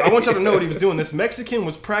point. I want y'all to know what he was doing. This Mexican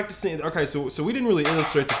was practicing. Okay, so we didn't really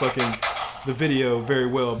illustrate the video very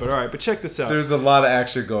well, but all right. But check this out. There's a lot of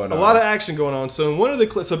action going on. So in one of the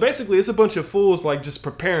clips, so basically it's a bunch of fools like just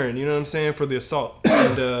preparing, you know what I'm saying, for the assault.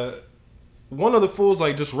 And one of the fools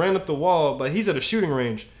like just ran up the wall, but he's at a shooting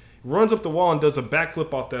range, runs up the wall and does a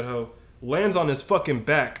backflip off that hoe, lands on his fucking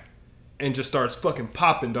back, and just starts fucking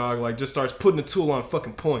popping, dog. Like just starts putting the tool on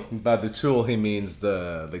fucking point. By the tool, he means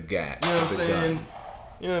the gas. You know what I'm saying? Gun.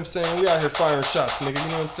 You know what I'm saying? We out here firing shots, nigga. You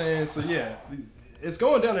know what I'm saying? So yeah. It's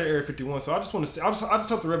going down at Area 51, so I just want to see. I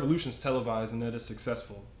just hope the revolution's televised and that it's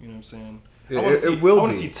successful. You know what I'm saying? I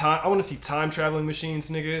want to see time traveling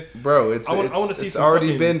machines, nigga. Bro, I want to see. It's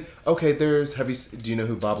already been okay. Do you know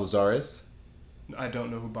who Bob Lazar is? I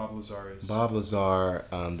don't know who Bob Lazar is. Bob Lazar.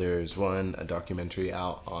 There's a documentary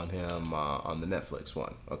out on him on the Netflix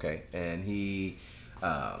one. Okay, and he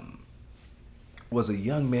was a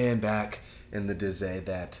young man back in the day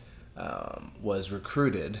that was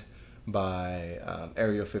recruited by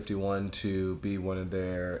Area 51 to be one of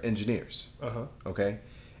their engineers. Okay,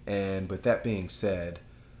 and with that being said,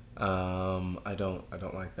 I don't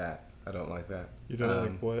like that. I don't like that. You don't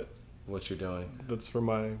like what? What you're doing? That's for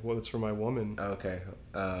my woman. Okay.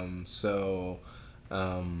 So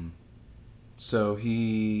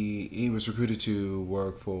he was recruited to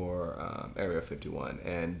work for Area 51,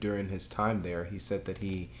 and during his time there, he said that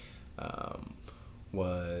he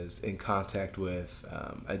was in contact with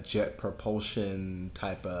a jet propulsion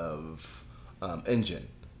type of engine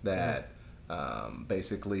that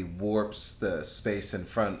basically warps the space in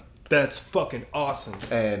front. That's fucking awesome.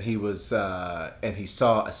 And he was, and he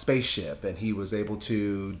saw a spaceship, and he was able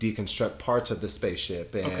to deconstruct parts of the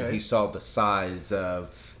spaceship, and he saw the size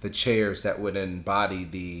of the chairs that would embody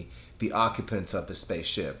the occupants of the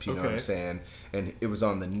spaceship. You know what I'm saying? And it was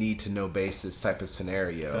on the need to know basis type of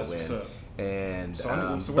scenario. That's what's up. And So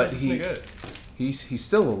but this nigga at? he's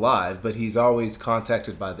still alive, but he's always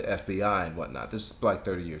contacted by the FBI and whatnot. This is like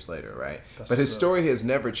 30 years later, right? But his story has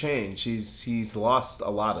never changed. He's lost a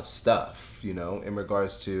lot of stuff, you know, in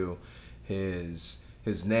regards to his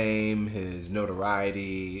name, his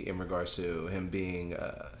notoriety, in regards to him being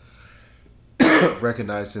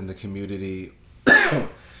recognized in the community.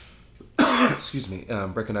 Excuse me,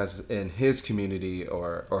 recognized in his community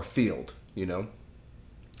or field, you know,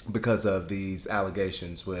 because of these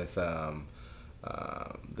allegations with the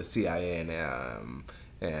CIA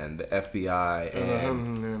and the FBI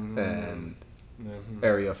and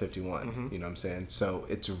Area 51. You know what I'm saying? So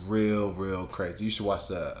it's real crazy. You should watch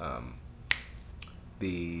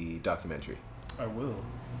the documentary. I will.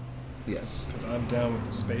 Yes. Because I'm down with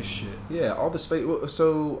the space shit. Yeah, all the space.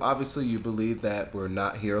 So obviously you believe that we're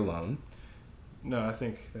not here alone. No, I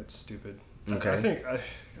think that's stupid. Okay. I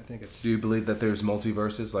think it's... Do you believe that there's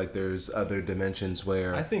multiverses, like there's other dimensions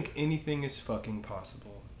where... I think anything is fucking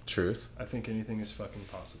possible. Truth. I think anything is fucking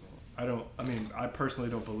possible. I personally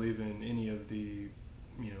don't believe in any of the,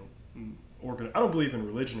 you know, I don't believe in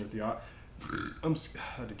religion or theology. I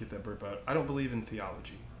had to get that burp out. I don't believe in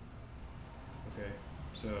theology. Okay?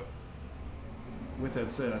 So, with that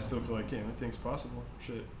said, I still feel like, yeah, anything's possible.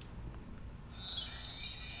 Shit.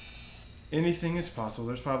 Anything is possible.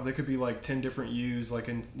 There could be like 10 different yous, like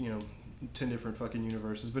in, you know, 10 different fucking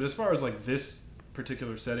universes. But as far as like this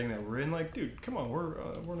particular setting that we're in, like, dude, come on, we're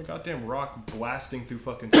in a goddamn rock blasting through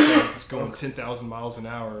fucking space, going 10,000 miles an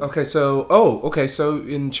hour. Okay, so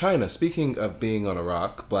in China, speaking of being on a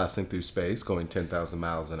rock, blasting through space, going 10,000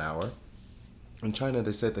 miles an hour, in China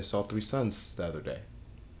they said they saw 3 suns the other day.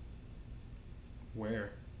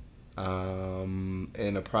 Where?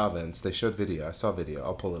 In a province. They showed video. I saw video.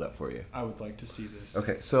 I'll pull it up for you. I would like to see this.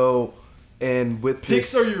 Okay, so, and with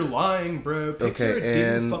Pixar, you're lying, bro. Pixar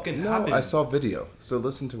didn't fucking happen. I saw video. So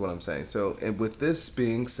listen to what I'm saying. So, and with this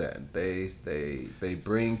being said, they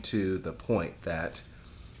bring to the point that,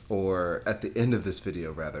 or at the end of this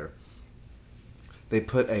video rather, they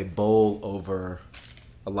put a bowl over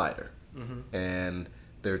a lighter, and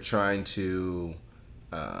they're trying to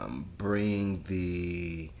bring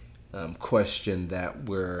the question that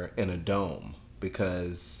we're in a dome,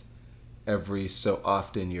 because every so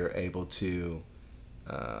often you're able to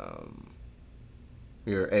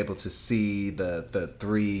see the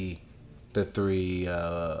three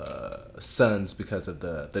suns because of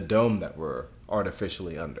the dome that we're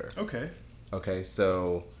artificially under. Okay,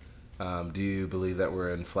 so do you believe that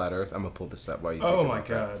we're in flat Earth? I'm gonna pull this up while you think Oh about my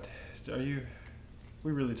god,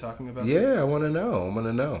 we really talking about this? this? Yeah, I want to know.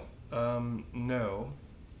 No,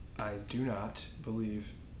 I do not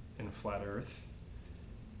believe in a flat Earth.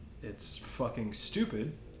 It's fucking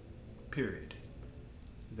stupid, period.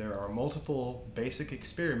 There are multiple basic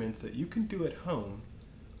experiments that you can do at home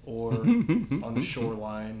or on the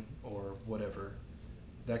shoreline or whatever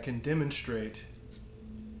that can demonstrate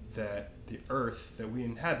that the Earth that we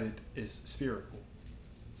inhabit is spherical.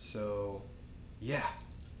 So, yeah.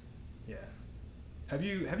 Have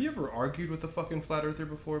you ever argued with a fucking flat earther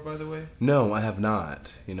before, by the way? No, I have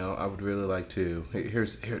not. You know, I would really like to. Here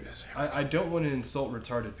it is. I don't want to insult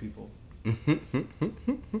retarded people.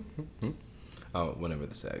 Oh, whenever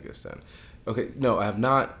the SAG is done. Okay, no, I have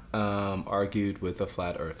not argued with a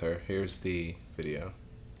flat earther. Here's the video.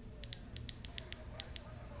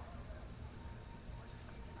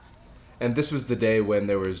 And this was the day when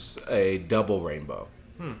there was a double rainbow.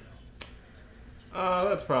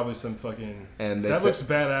 That's probably some fucking... And that looks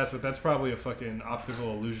badass, but that's probably a fucking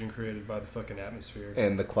optical illusion created by the fucking atmosphere.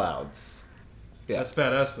 And the clouds. Yeah. That's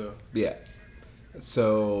badass, though. Yeah.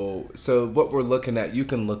 So what we're looking at, you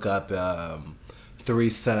can look up 3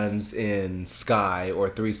 suns in sky or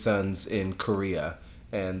 3 suns in Korea,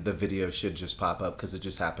 and the video should just pop up because it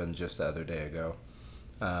just happened just the other day ago.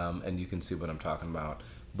 And you can see what I'm talking about.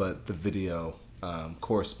 But the video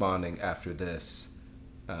corresponding after this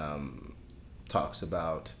talks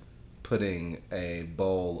about putting a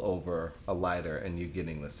bowl over a lighter and you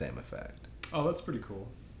getting the same effect. Oh, that's pretty cool.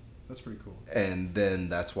 And then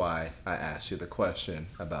that's why I asked you the question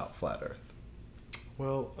about flat Earth.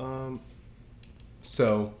 Well,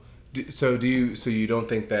 So you don't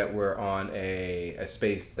think that we're on a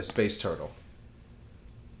space turtle?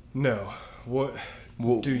 no. What?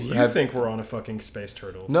 Do you think we're on a fucking space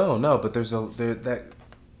turtle? No, but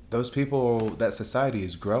those people, that society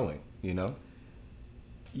is growing, you know?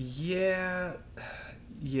 Yeah,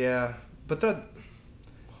 but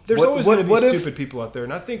there's always going to be stupid people out there,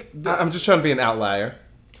 and I think I'm just trying to be an outlier,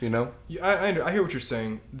 you know? I hear what you're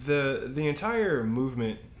saying. The entire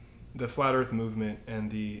movement, the flat Earth movement, and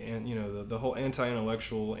the whole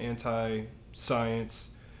anti-intellectual,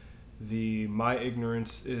 anti-science, my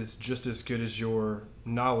ignorance is just as good as your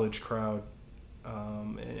knowledge crowd,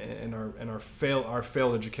 and our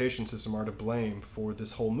failed education system are to blame for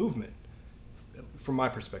this whole movement. From my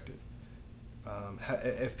perspective,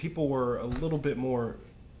 if people were a little bit more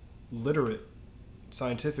literate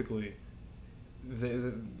scientifically,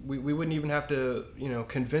 we wouldn't even have to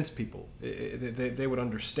convince people. They would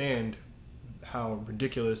understand how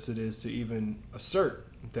ridiculous it is to even assert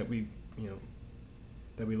that we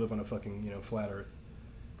live on a fucking flat Earth.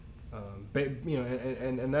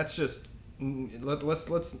 And that's just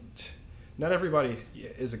let's. Not everybody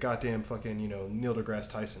is a goddamn fucking Neil deGrasse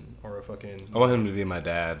Tyson or a fucking. I want him to be my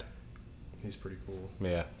dad. He's pretty cool.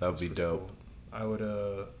 Yeah, that would be dope. Cool. I would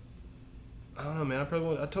I don't know, man. I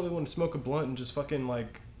totally want to smoke a blunt and just fucking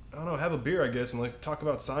have a beer, I guess, and talk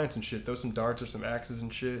about science and shit. Throw some darts or some axes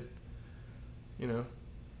and shit.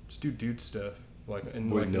 Just do dude stuff With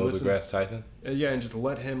Neil deGrasse Tyson. Yeah, and just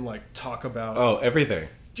let him talk about. Oh, everything.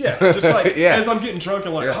 Yeah, just as I'm getting drunk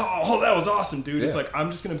and oh, that was awesome, dude. Yeah. It's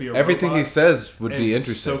I'm just gonna be a everything robot he says would be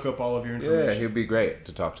interesting. Soak up all of your information. Yeah, he'd be great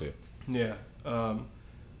to talk to. Yeah,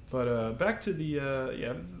 but back to the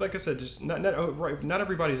like I said, just not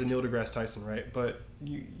everybody's a Neil deGrasse Tyson, right? But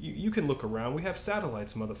you can look around. We have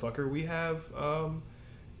satellites, motherfucker. We have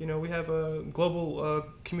we have a global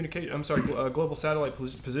global satellite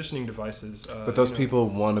positioning devices. But those people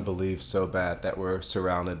want to believe so bad that we're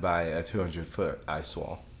surrounded by a 200-foot ice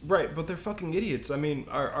wall. Right, but they're fucking idiots. I mean,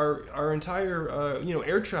 our entire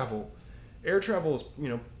air travel is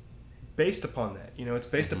based upon that. It's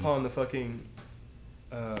based upon the fucking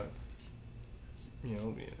that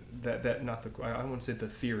not the I wouldn't say the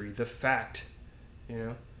theory, the fact.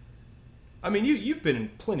 I mean, you've been in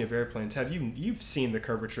plenty of airplanes. Have you? You've seen the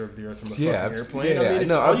curvature of the Earth from a fucking airplane. Yeah, I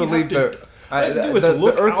mean, I believe the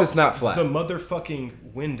Earth is not flat. The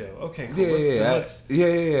motherfucking window. Okay, cool.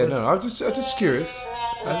 Yeah. No, I'm just curious.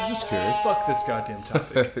 Fuck this goddamn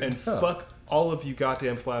topic and fuck all of you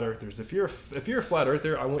goddamn flat earthers. If you're a flat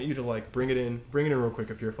earther, I want you to bring it in real quick.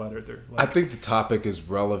 If you're a flat earther, I think the topic is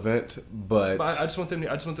relevant, but I just want them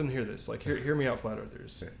to hear this. Hear me out, flat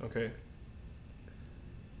earthers. Okay.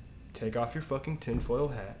 Take off your fucking tinfoil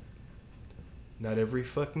hat. Not every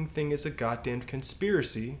fucking thing is a goddamn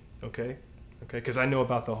conspiracy, okay? Because I know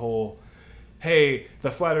about the whole, hey,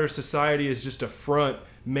 the Flat Earth Society is just a front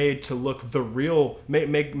made to look the real,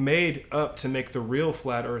 made up to make the real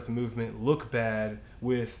Flat Earth movement look bad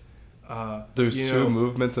with, there's two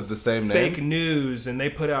movements of the same name. Fake news, and they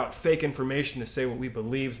put out fake information to say what we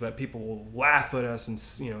believe so that people will laugh at us and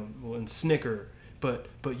snicker. But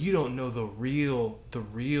you don't know the real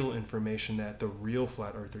information that the real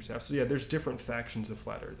flat earthers have. So yeah, there's different factions of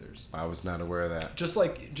flat earthers. I was not aware of that. Just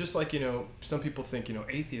like some people think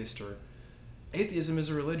atheism is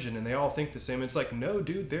a religion and they all think the same. It's no,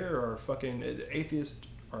 dude, there are fucking atheists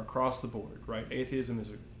are across the board, right? Atheism is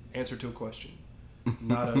an answer to a question,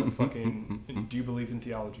 not a fucking do you believe in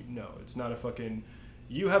theology? No, it's not a fucking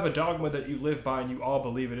you have a dogma that you live by and you all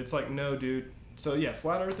believe it. It's no, dude. So yeah,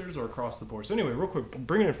 flat earthers are across the board. So anyway, real quick,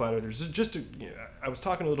 bringing in flat earthers. I was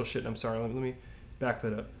talking a little shit, and I'm sorry. Let me back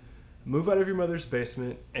that up. Move out of your mother's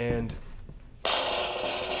basement and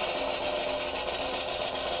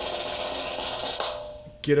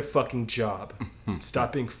get a fucking job.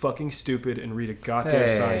 Stop being fucking stupid and read a goddamn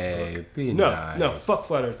science book. No, fuck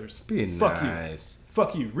flat earthers. Fuck nice. You.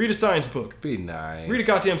 Fuck you. Read a science book. Be nice. Read a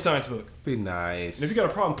goddamn science book. Be nice. And if you got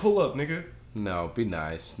a problem, pull up, nigga. No, be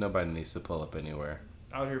nice. Nobody needs to pull up anywhere.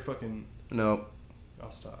 Out here fucking... No.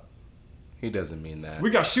 I'll stop. He doesn't mean that. We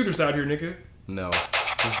got shooters out here, nigga. No.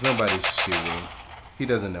 There's nobody shooting. He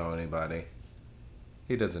doesn't know anybody.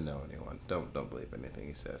 He doesn't know anyone. Don't believe anything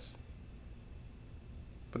he says.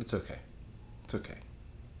 But it's okay. It's okay.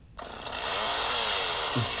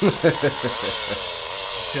 I'll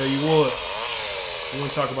tell you what. We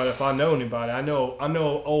want to talk about if I know anybody. I know an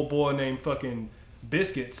old boy named fucking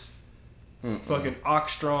Biscuits. Fucking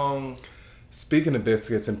Ockstrong. Speaking of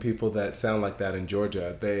biscuits and people that sound like that in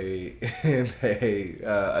Georgia,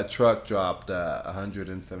 a truck dropped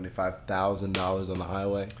 $175,000 on the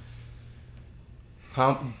highway.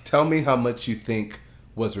 Tell me how much you think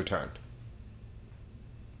was returned.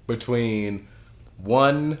 Between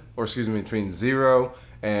 0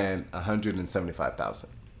 and 175,000.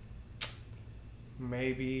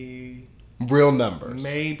 Maybe Real numbers.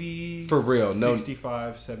 Maybe For real, no.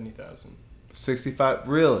 65, 70,000. 65?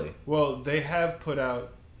 Really? Well, they have put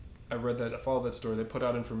out. I read that. I followed that story. They put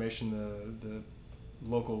out information. The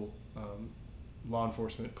local law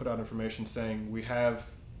enforcement put out information saying we have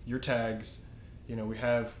your tags. You know, we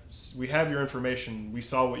have your information. We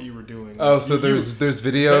saw what you were doing. Oh, so there's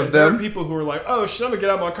video of There them? are people who are like, oh shit, I'm gonna get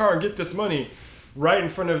out of my car and get this money, right in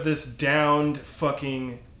front of this downed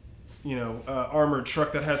fucking, armored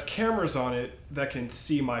truck that has cameras on it that can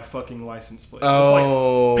see my fucking license plate.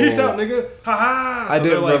 Oh. It's like, peace out, nigga. Ha ha. I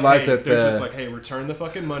didn't realize that they're the- just like, hey, return the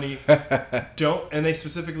fucking money. And they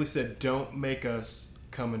specifically said, don't make us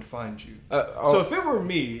come and find you. So if it were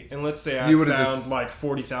me, and let's say I You found would've just- like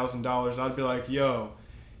 $40,000, I'd be like, yo,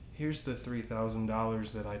 here's the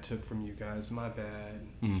 $3,000 that I took from you guys. My bad.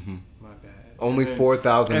 Mm-hmm. My bad. Only And then-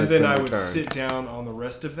 4,000 And has then been I would returned. sit down on the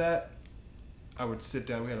rest of that. I would sit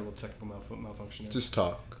down. We had a little technical malfunction there. Just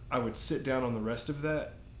talk. I would sit down on the rest of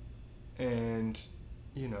that, and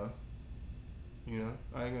I ain't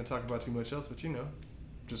gonna talk about too much else, but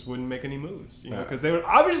just wouldn't make any moves, because they would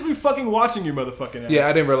obviously be fucking watching your motherfucking ass. Yeah,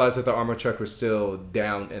 I didn't realize that the armored truck was still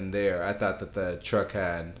down in there. I thought that the truck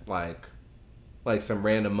had like some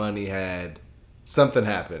random money had something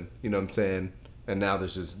happened. You know what I'm saying? And now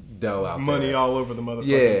there's just dough out money there. all over the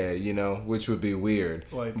motherfucker. Yeah, which would be weird.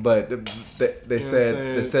 Like- but they You know what I'm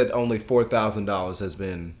said saying? only $4,000 has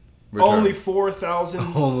been returned. Only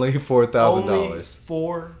 4,000. Only $4,000. Only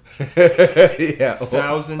 4. Yeah,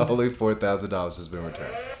 Thousand? only $4,000 has been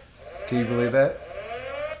returned. Can you believe that?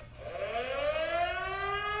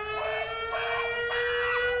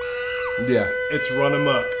 Yeah, It's run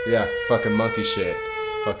amok. yeah, fucking monkey shit.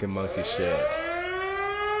 Fucking monkey shit.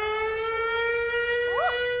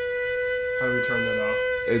 How do we turn that off?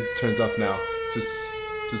 It turns off now.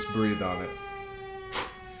 Just breathe on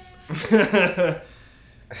it.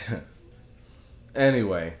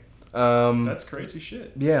 Anyway, That's crazy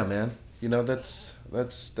shit. yeah, man. That's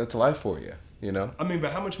life for you. I mean,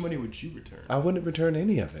 but how much money would you return? I wouldn't return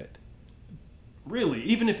any of it. Really,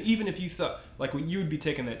 even if you thought like you would be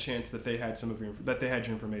taking that chance that they had that they had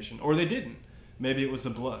your information, or they didn't. Maybe it was a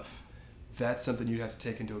bluff. That's something you'd have to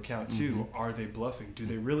take into account too. Mm-hmm. Are they bluffing? Do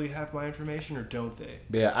they really have my information, or don't they?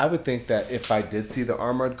 Yeah, I would think that if I did see the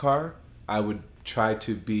armored car, I would try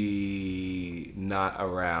to be not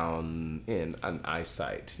around in an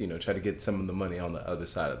eyesight. Try to get some of the money on the other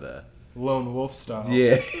side of the. Lone wolf style.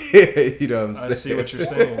 Yeah, you know what I'm saying. I see what you're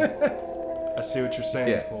saying. I see what you're saying,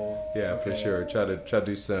 Yeah. fool. Yeah, for Okay. sure. Try to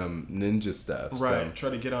do some ninja stuff. Right. some- Try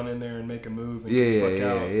to get on in there and make a move and Yeah, get the yeah, fuck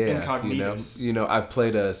yeah, out. yeah. Incognitus. I've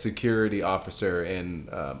played a security officer in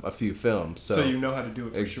a few films, so, So you know how to do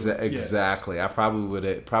it for sure. Yes. Exactly. I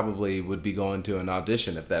probably would be going to an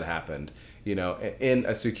audition if that happened. In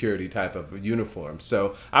a security type of uniform.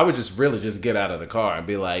 So I would just get out of the car and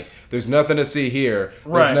be like, "There's nothing to see here.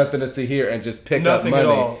 Right. There's nothing to see here," and just pick Nothing up at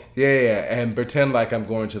money. all. Yeah, and pretend like I'm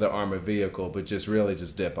going to the armored vehicle, but just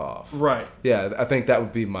dip off. Right. Yeah, I think that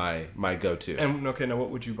would be my go-to. And okay, now what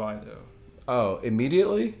would you buy though? Oh,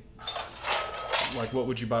 immediately? Like, what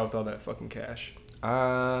would you buy with all that fucking cash?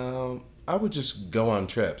 I would just go on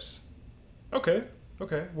trips. Okay.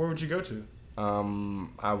 Where would you go to?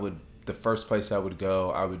 The first place I would go,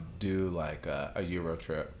 I would do like a Euro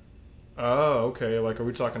trip. Oh, okay. Like, are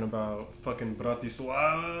we talking about fucking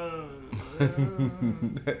Bratislava?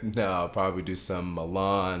 No, I'll probably do some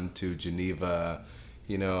Milan to Geneva,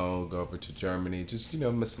 go over to Germany, just,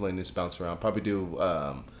 miscellaneous bounce around. Probably do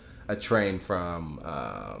a train from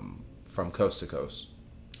coast to coast.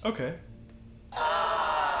 Okay.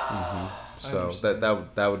 So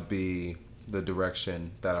that would be the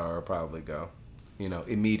direction that I would probably go,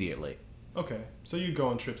 immediately. Okay. So you'd go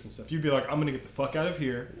on trips and stuff. You'd be like, I'm gonna get the fuck out of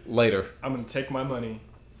here. Later. I'm gonna take my money.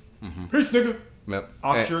 Peace, nigga. Yep.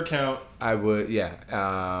 Offshore account. I would, yeah,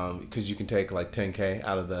 because you can take like 10K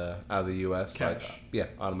out of the U.S. Cash. Like, yeah,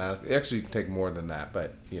 automatically. Actually, you can take more than that,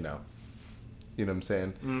 but you know what I'm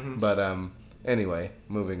saying. But anyway,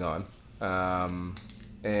 moving on,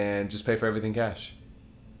 and just pay for everything cash,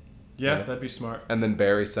 Yeah, Yeah. that'd be smart. and then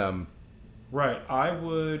bury some Right. I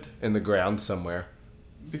would, in the ground somewhere.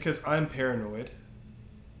 because I'm paranoid,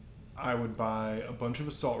 I would buy a bunch of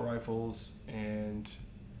assault rifles and,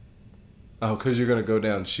 Oh, because you're gonna go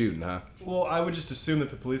down shooting, huh? well, I would just assume that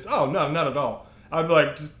the police, oh, no, not at all. I'd be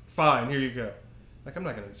like, just fine, here you go. Like, I'm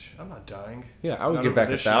not dying. Yeah, I would Not give over back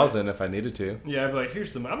this 1,000 if I needed to. shit. Yeah, I'd be like,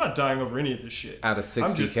 here's I'm not dying over any of this shit. Out of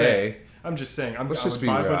I'm just 60K. saying. Let's I just would be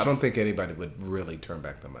buy a real. bunch I don't of- think anybody would really turn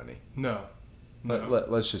back the money. No.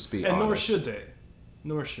 Let's just be And honest. nor should they.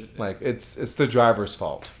 Nor should they. Like, it's the driver's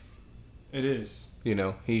fault. It is. You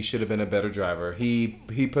know, he should have been a better driver. He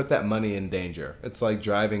put that money in danger. It's like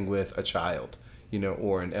driving with a child, you know,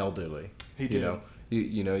 or an elderly. He did.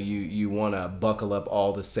 You know, you want to buckle up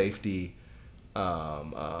all the safety,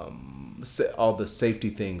 all the safety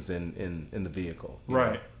things in the vehicle. You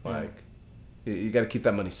Right. know? Like, you got to keep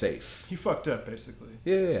that money safe. He fucked up, basically.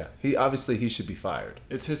 Yeah. He should be fired.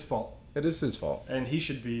 It's his fault. It is his fault. And he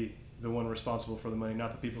should be the one responsible for the money,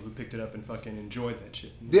 not the people who picked it up and fucking enjoyed that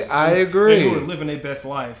shit. Yeah, I agree. And who are living their best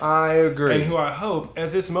life. I agree. And who I hope,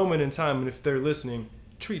 at this moment in time, and if they're listening,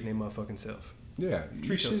 treating their motherfucking self. Yeah,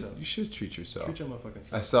 Treat yourself. You should treat yourself. Treat your motherfucking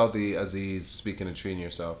I self. saw the Aziz, speaking of treating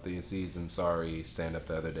yourself, the Aziz Ansari stand up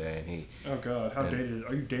the other day, and he. Oh God, how And- dated?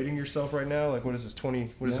 Are you dating yourself right now? Like, what is this?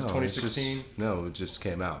 2016? No, it just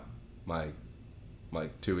came out, like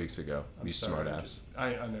 2 weeks ago. You smart ass.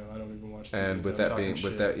 I know. I don't even watch TV. And with but I'm that being, talking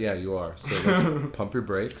with shit. that, yeah, you are. So let's pump your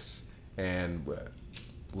brakes and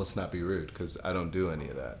let's not be rude, because I don't do any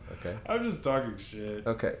of that. Okay. I'm just talking shit.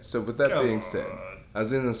 Okay, so with that Come being said, on.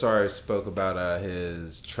 Aziz Ansari spoke about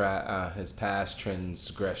his past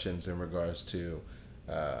transgressions in regards to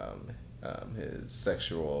his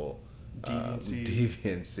sexual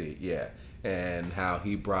deviancy, yeah, and how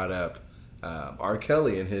he brought up R.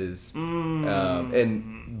 Kelly in his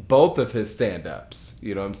in both of his stand-ups,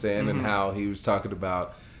 you know what I'm saying, and how he was talking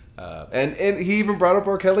about. And he even brought up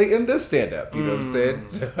R. Kelly in this stand-up, you know what I'm saying?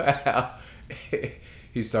 So how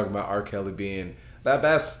he's talking about R. Kelly being the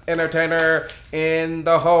best entertainer in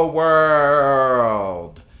the whole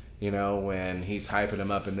world. You know, when he's hyping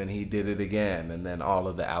him up and then he did it again and then all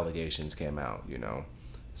of the allegations came out, you know.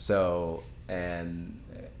 So, and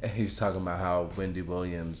he was talking about how Wendy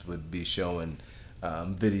Williams would be showing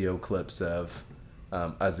video clips of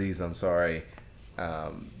Aziz Ansari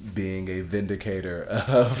being a vindicator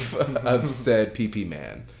of said PP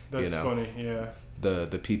man. That's you know, funny. Yeah.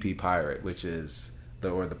 the PP pirate, which is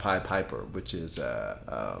the Pied Piper, which is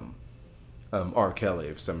R. Kelly.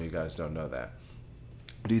 If some of you guys don't know that,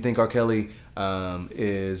 do you think R. Kelly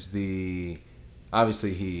is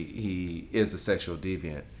obviously he is a sexual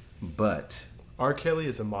deviant, but R. Kelly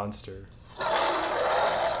is a monster.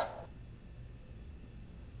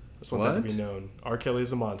 Just want that to What? be known. R. Kelly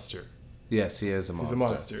is a monster. yes, he is a monster. He's a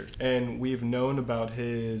monster. And we've known about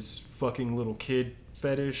his fucking little kid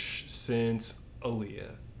fetish since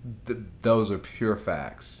Aaliyah. Those are pure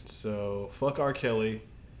facts. So, fuck R. Kelly.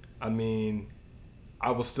 I mean,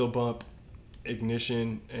 I will still bump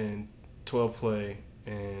Ignition and 12 Play,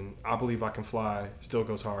 and I Believe I Can Fly still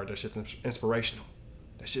goes hard. That shit's inspirational.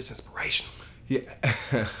 That shit's inspirational. Yeah,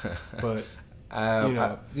 But, so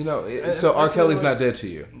R. that's Kelly's like- not dead to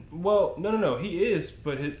you. well, no. He is,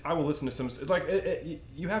 but I will listen to some. Like,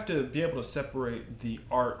 you have to be able to separate the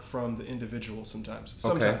art from the individual sometimes.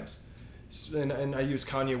 Sometimes. And I use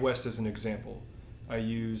Kanye West as an example. I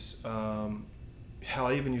use, hell,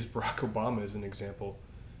 I even use Barack Obama as an example,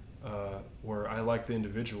 where I like the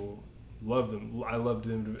individual, loved him. I loved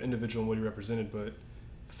the individual and what he represented, but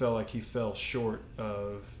felt like he fell short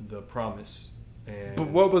of the promise. And But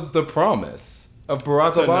what was the promise of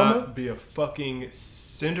Barack to Obama? not be a fucking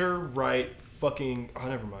center right fucking. Oh,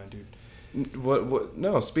 never mind, dude. What?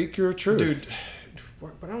 No, speak your truth, Dude,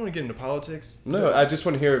 but I don't want to get into politics. No, I just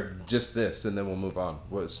want to hear just this, and then we'll move on.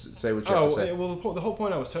 Say what you have to say. Well, the whole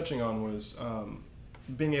point I was touching on was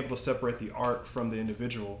being able to separate the art from the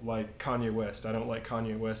individual. Like Kanye West, I don't like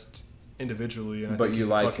Kanye West individually, and I But think you he's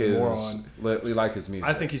like a fucking moron. you like his music.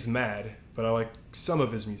 I think he's mad, but I like some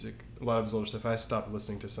of his music. A lot of his older stuff. I stopped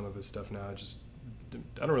listening to some of his stuff now. I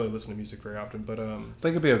don't really listen to music very often, but I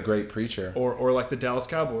think he'd be a great preacher. or like the Dallas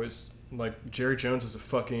Cowboys. Like Jerry Jones is a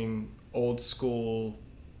fucking old school,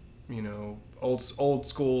 old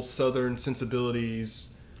school Southern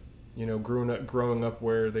sensibilities. Growing up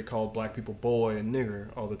where they called black people boy and nigger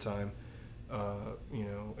all the time.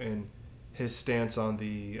 And his stance on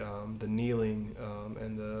the kneeling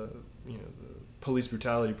and the police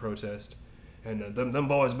brutality protest, and them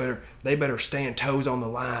boys better stand toes on the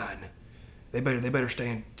line. They better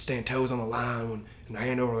stand toes on the line and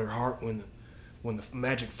hand over their heart when the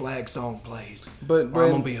Magic Flag song plays. But or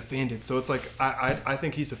I'm gonna be offended. So it's like I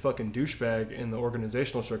think he's a fucking douchebag, and the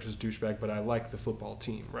organizational structure's douchebag. But I like the football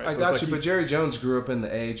team, right? I So got it's you, like but Jerry Jones grew up in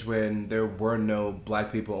the age when there were no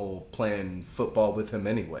black people playing football with him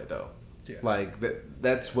anyway, though. Yeah. Like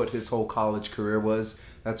that's what his whole college career was.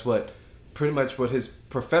 That's pretty much what his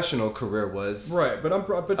professional career was. right, but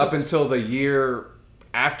Up until the year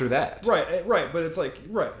after that. right. But it's like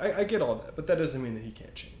I get all that, but that doesn't mean that he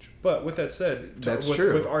can't change. But with that said, That's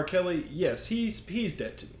true. With R. Kelly, yes, he's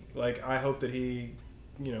dead to me. Like I hope that he,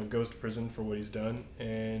 you know, goes to prison for what he's done,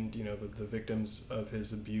 and you know the victims of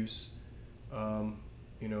his abuse,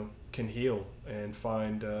 you know, can heal and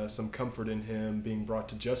find some comfort in him being brought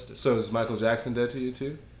to justice. So is Michael Jackson dead to you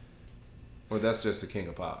too? Or that's just the king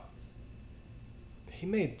of pop? He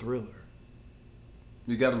made Thriller.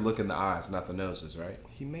 You got to look in the eyes, not the noses, right?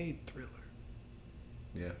 He made Thriller.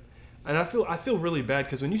 Yeah. And I feel really bad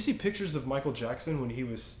because when you see pictures of Michael Jackson when he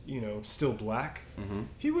was, you know, still black,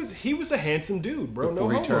 he was a handsome dude, bro.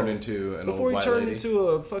 Before no he turned into an old white lady. into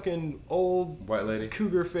a fucking old White lady.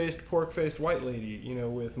 cougar-faced, pork-faced white lady, you know,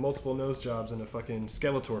 with multiple nose jobs and a fucking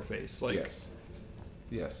Skeletor face. Like,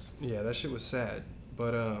 Yes. yeah, that shit was sad.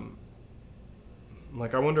 But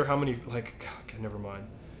like I wonder how many like God, never mind.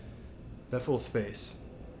 That fool's face.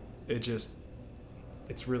 It's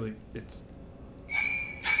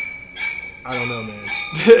I don't know, man.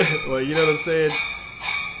 Like, you know what I'm saying?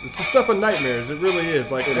 It's the stuff of nightmares. It really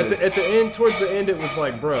is. Like at the end, towards the end, it was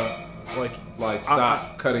like, bruh, like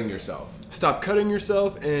stop cutting yourself. Stop cutting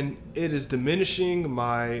yourself, and it is diminishing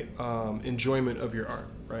my enjoyment of your art,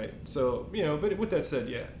 right? So, you know, but with that said,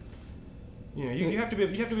 yeah, you know, you have to be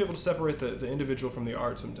able to separate the individual from the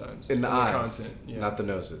art sometimes. In the eyes, content, yeah. not the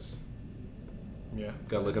noses. Yeah,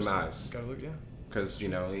 Gotta look in the eyes. Gotta look, yeah. Because, you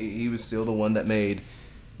know, he was still the one that made,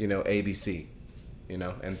 you know, ABC, you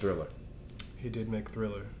know, and Thriller. He did make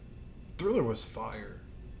Thriller. Thriller was fire.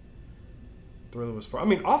 I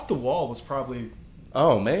mean, Off the Wall was probably...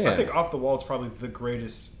 Oh, man. I think Off the Wall is probably the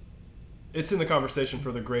greatest... It's in the conversation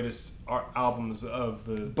for the greatest albums of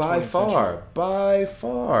the 20th century. By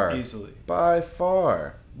far. Easily. By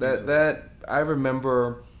far. That I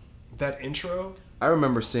remember... That intro... I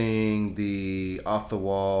remember seeing the Off the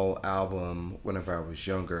Wall album whenever I was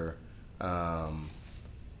younger, and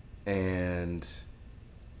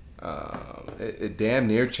it damn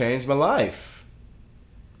near changed my life.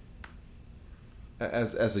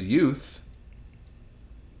 As a youth,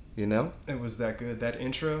 you know? It was that good. That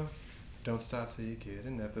intro, don't stop till you get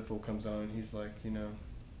enough. The fool comes on, he's like, you know,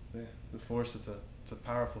 the Force, it's a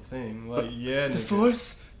powerful thing. Like, yeah, The nigga.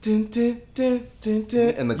 Force, dun, dun, dun, dun, dun,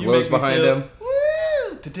 and the You glows make me behind feel- him.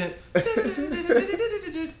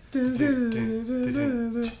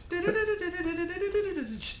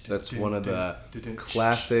 That's one of the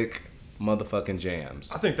classic motherfucking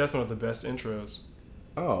jams. I think that's one of the best intros.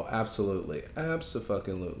 Oh, absolutely.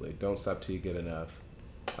 Abso-fucking-lutely. Don't stop till you get enough.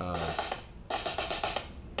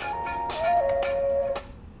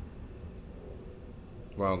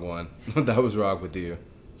 Wrong one. That was wrong with you.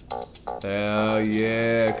 Hell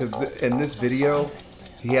yeah. Because in this video,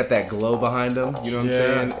 he had that glow behind him. You know what I'm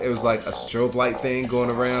saying? It was like a strobe light thing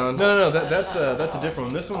going around. No, that's a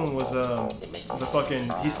different one. This one was the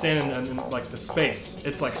fucking, he's standing in like the space.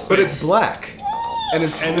 It's like space. But it's black. And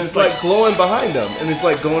it's like glowing behind him. And it's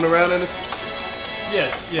like going around and it's...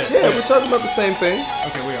 Yes. Yeah, we're talking about the same thing.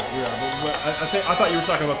 Okay, we are. But I thought you were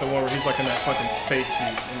talking about the one where he's like in that fucking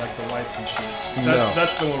spacesuit and like the lights and shit.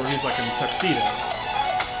 That's the one where he's like in a tuxedo.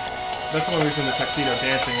 That's the one where he's in the tuxedo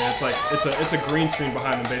dancing, and it's like it's a green screen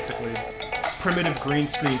behind him, basically. Primitive green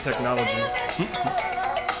screen technology.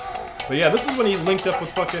 But yeah, this is when he linked up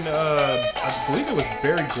with fucking I believe it was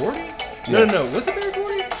Barry Gordy. No, was it Barry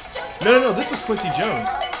Gordy? No, this was Quincy Jones.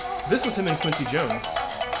 This was him and Quincy Jones.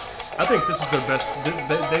 I think this is their best.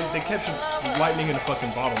 They captured lightning in a fucking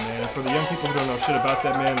bottle, man. And for the young people who don't know shit about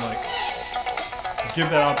that, man, like,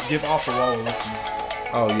 give Off the Wall a listen.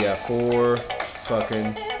 Oh yeah, for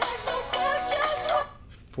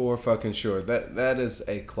fucking sure. That is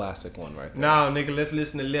a classic one right there. Now, nigga, let's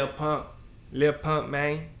listen to Lil Pump. Lil Pump,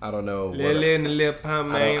 man. I don't know. Lil Pump,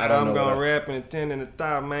 man. I don't I'm know gonna what rap and attend and the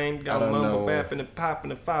thought, man. Gonna mumble rap and the pop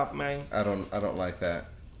and the pop, man. I don't like that.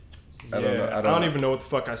 I don't even know what the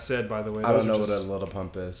fuck I said, by the way. I don't know what a Little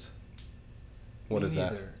Pump is. What is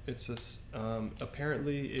that? It's this.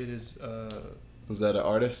 Apparently, it is. Was that an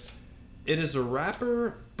artist? It is a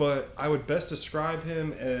rapper, but I would best describe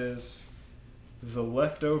him as the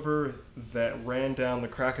leftover that ran down the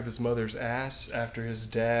crack of his mother's ass after his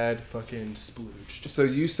dad fucking splooged. So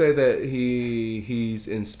you say that he's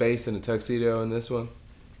in space in a tuxedo in this one,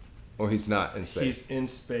 or he's not in space? He's in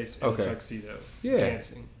space in a tuxedo,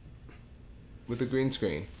 dancing with a green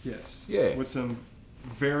screen. Yes. Yeah. With some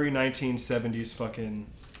very 1970s fucking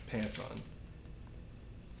pants on.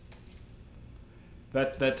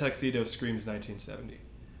 That tuxedo screams 1970.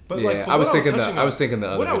 But yeah, like, I was thinking the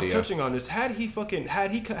other what I was video. touching on is had he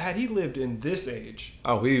lived in this age,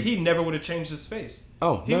 he never would have changed his face.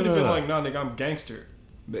 Oh, he would have been like, nah, nigga, I'm gangster.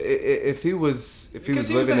 If he was living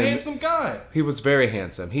he was a handsome guy. He was very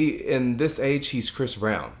handsome. In this age, he's Chris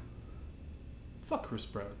Brown. Fuck Chris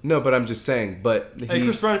Brown. No, but I'm just saying. But Hey,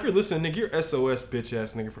 Chris Brown, if you're listening, nigga, you're SOS bitch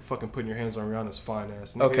ass nigga for fucking putting your hands on Rihanna's fine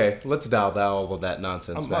ass. Nigga. Okay, let's dial all of that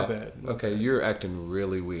nonsense My back. bad. Okay, you're acting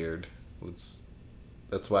really weird.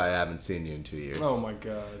 That's why I haven't seen you in 2 years. Oh my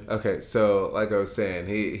god. Okay, so like I was saying,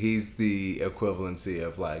 he's the equivalency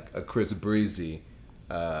of like a Chris Breezy.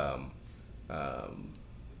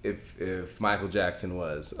 If Michael Jackson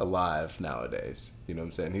was alive nowadays, you know what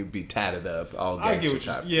I'm saying? He'd be tatted up, all gangster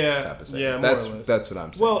type of thing. Yeah, more That's or less. that's what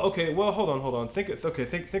I'm saying. Well, okay, hold on. Think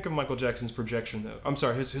of Michael Jackson's projection though. I'm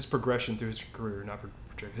sorry, his progression through his career, not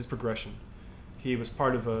projection. His progression. He was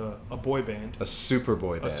part of a boy band, a super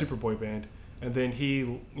boy band. and then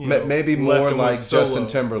he maybe left more and like went solo. Justin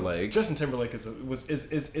Timberlake. Justin Timberlake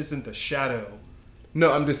isn't the shadow.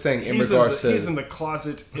 No, I'm just saying in regards to he's in the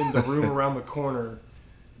closet in the room around the corner,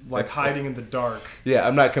 like hiding in the dark. Yeah,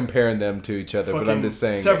 I'm not comparing them to each other, but I'm just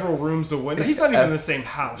saying several rooms away. He's not even in the same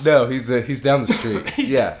house. No, he's down the street.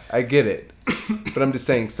 Yeah, I get it. But I'm just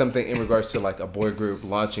saying something in regards to like a boy group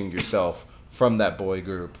launching yourself from that boy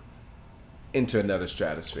group into another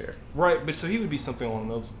stratosphere. Right, but so he would be something along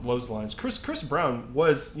those lines. Chris Brown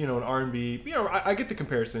was, an R&B. I get the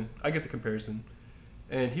comparison.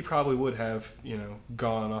 And he probably would have,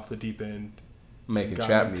 gone off the deep end, Making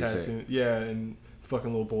trap music. tattoo, yeah, and fucking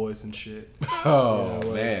little boys and shit. Oh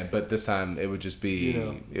man! But this time it would just be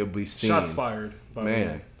it would be seen. Shots fired. By Man.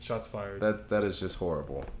 the way. Shots fired. That is just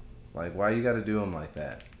horrible. Like, why you got to do them like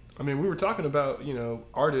that? I mean, we were talking about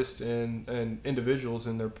artists and individuals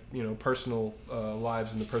and their personal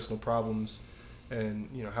lives and their personal problems, and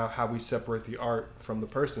how we separate the art from the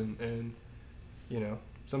person, and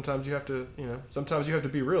sometimes you have to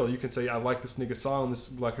be real. You can say I like this nigga song.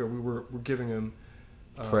 This like we're giving him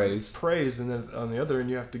praise, and then on the other end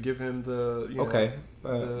you have to give him the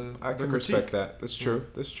I can respect that. That's true.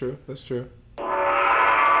 That's true. You know what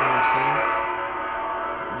I'm saying?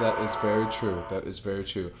 That is very true. That is very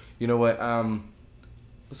true. You know what?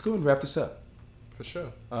 Let's go and wrap this up. For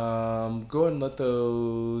sure. Go ahead and let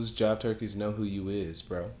those job turkeys know who you is,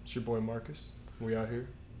 bro. It's your boy Marcus. We out here.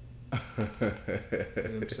 You know what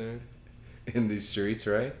I'm saying? In these streets,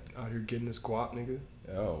 right? Out here getting this guap, nigga.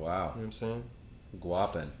 Oh, wow. You know what I'm saying?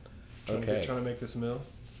 Guapin'. Trying to make this mill.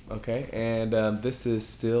 Okay, and this is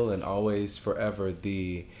still and always forever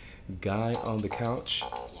the guy on the couch.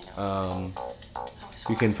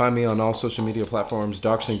 You can find me on all social media platforms.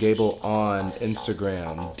 Darkston Gable on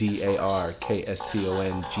Instagram,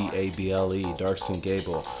 DarkstonGable. Darkston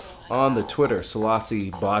Gable. On the Twitter, Selassie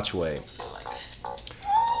Botchway.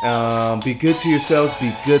 Be good to yourselves.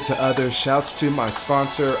 Be good to others. Shouts to my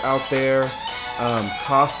sponsor out there,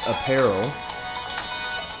 Cost Apparel.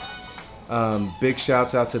 Big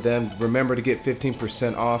shouts out to them. Remember to get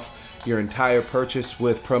 15% off your entire purchase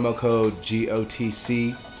with promo code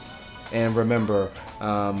GOTC. And remember,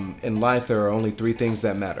 in life there are only 3 things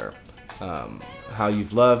that matter. How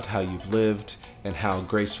you've loved, how you've lived, and how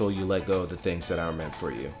graceful you let go of the things that aren't meant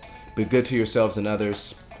for you. Be good to yourselves and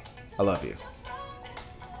others. I love you.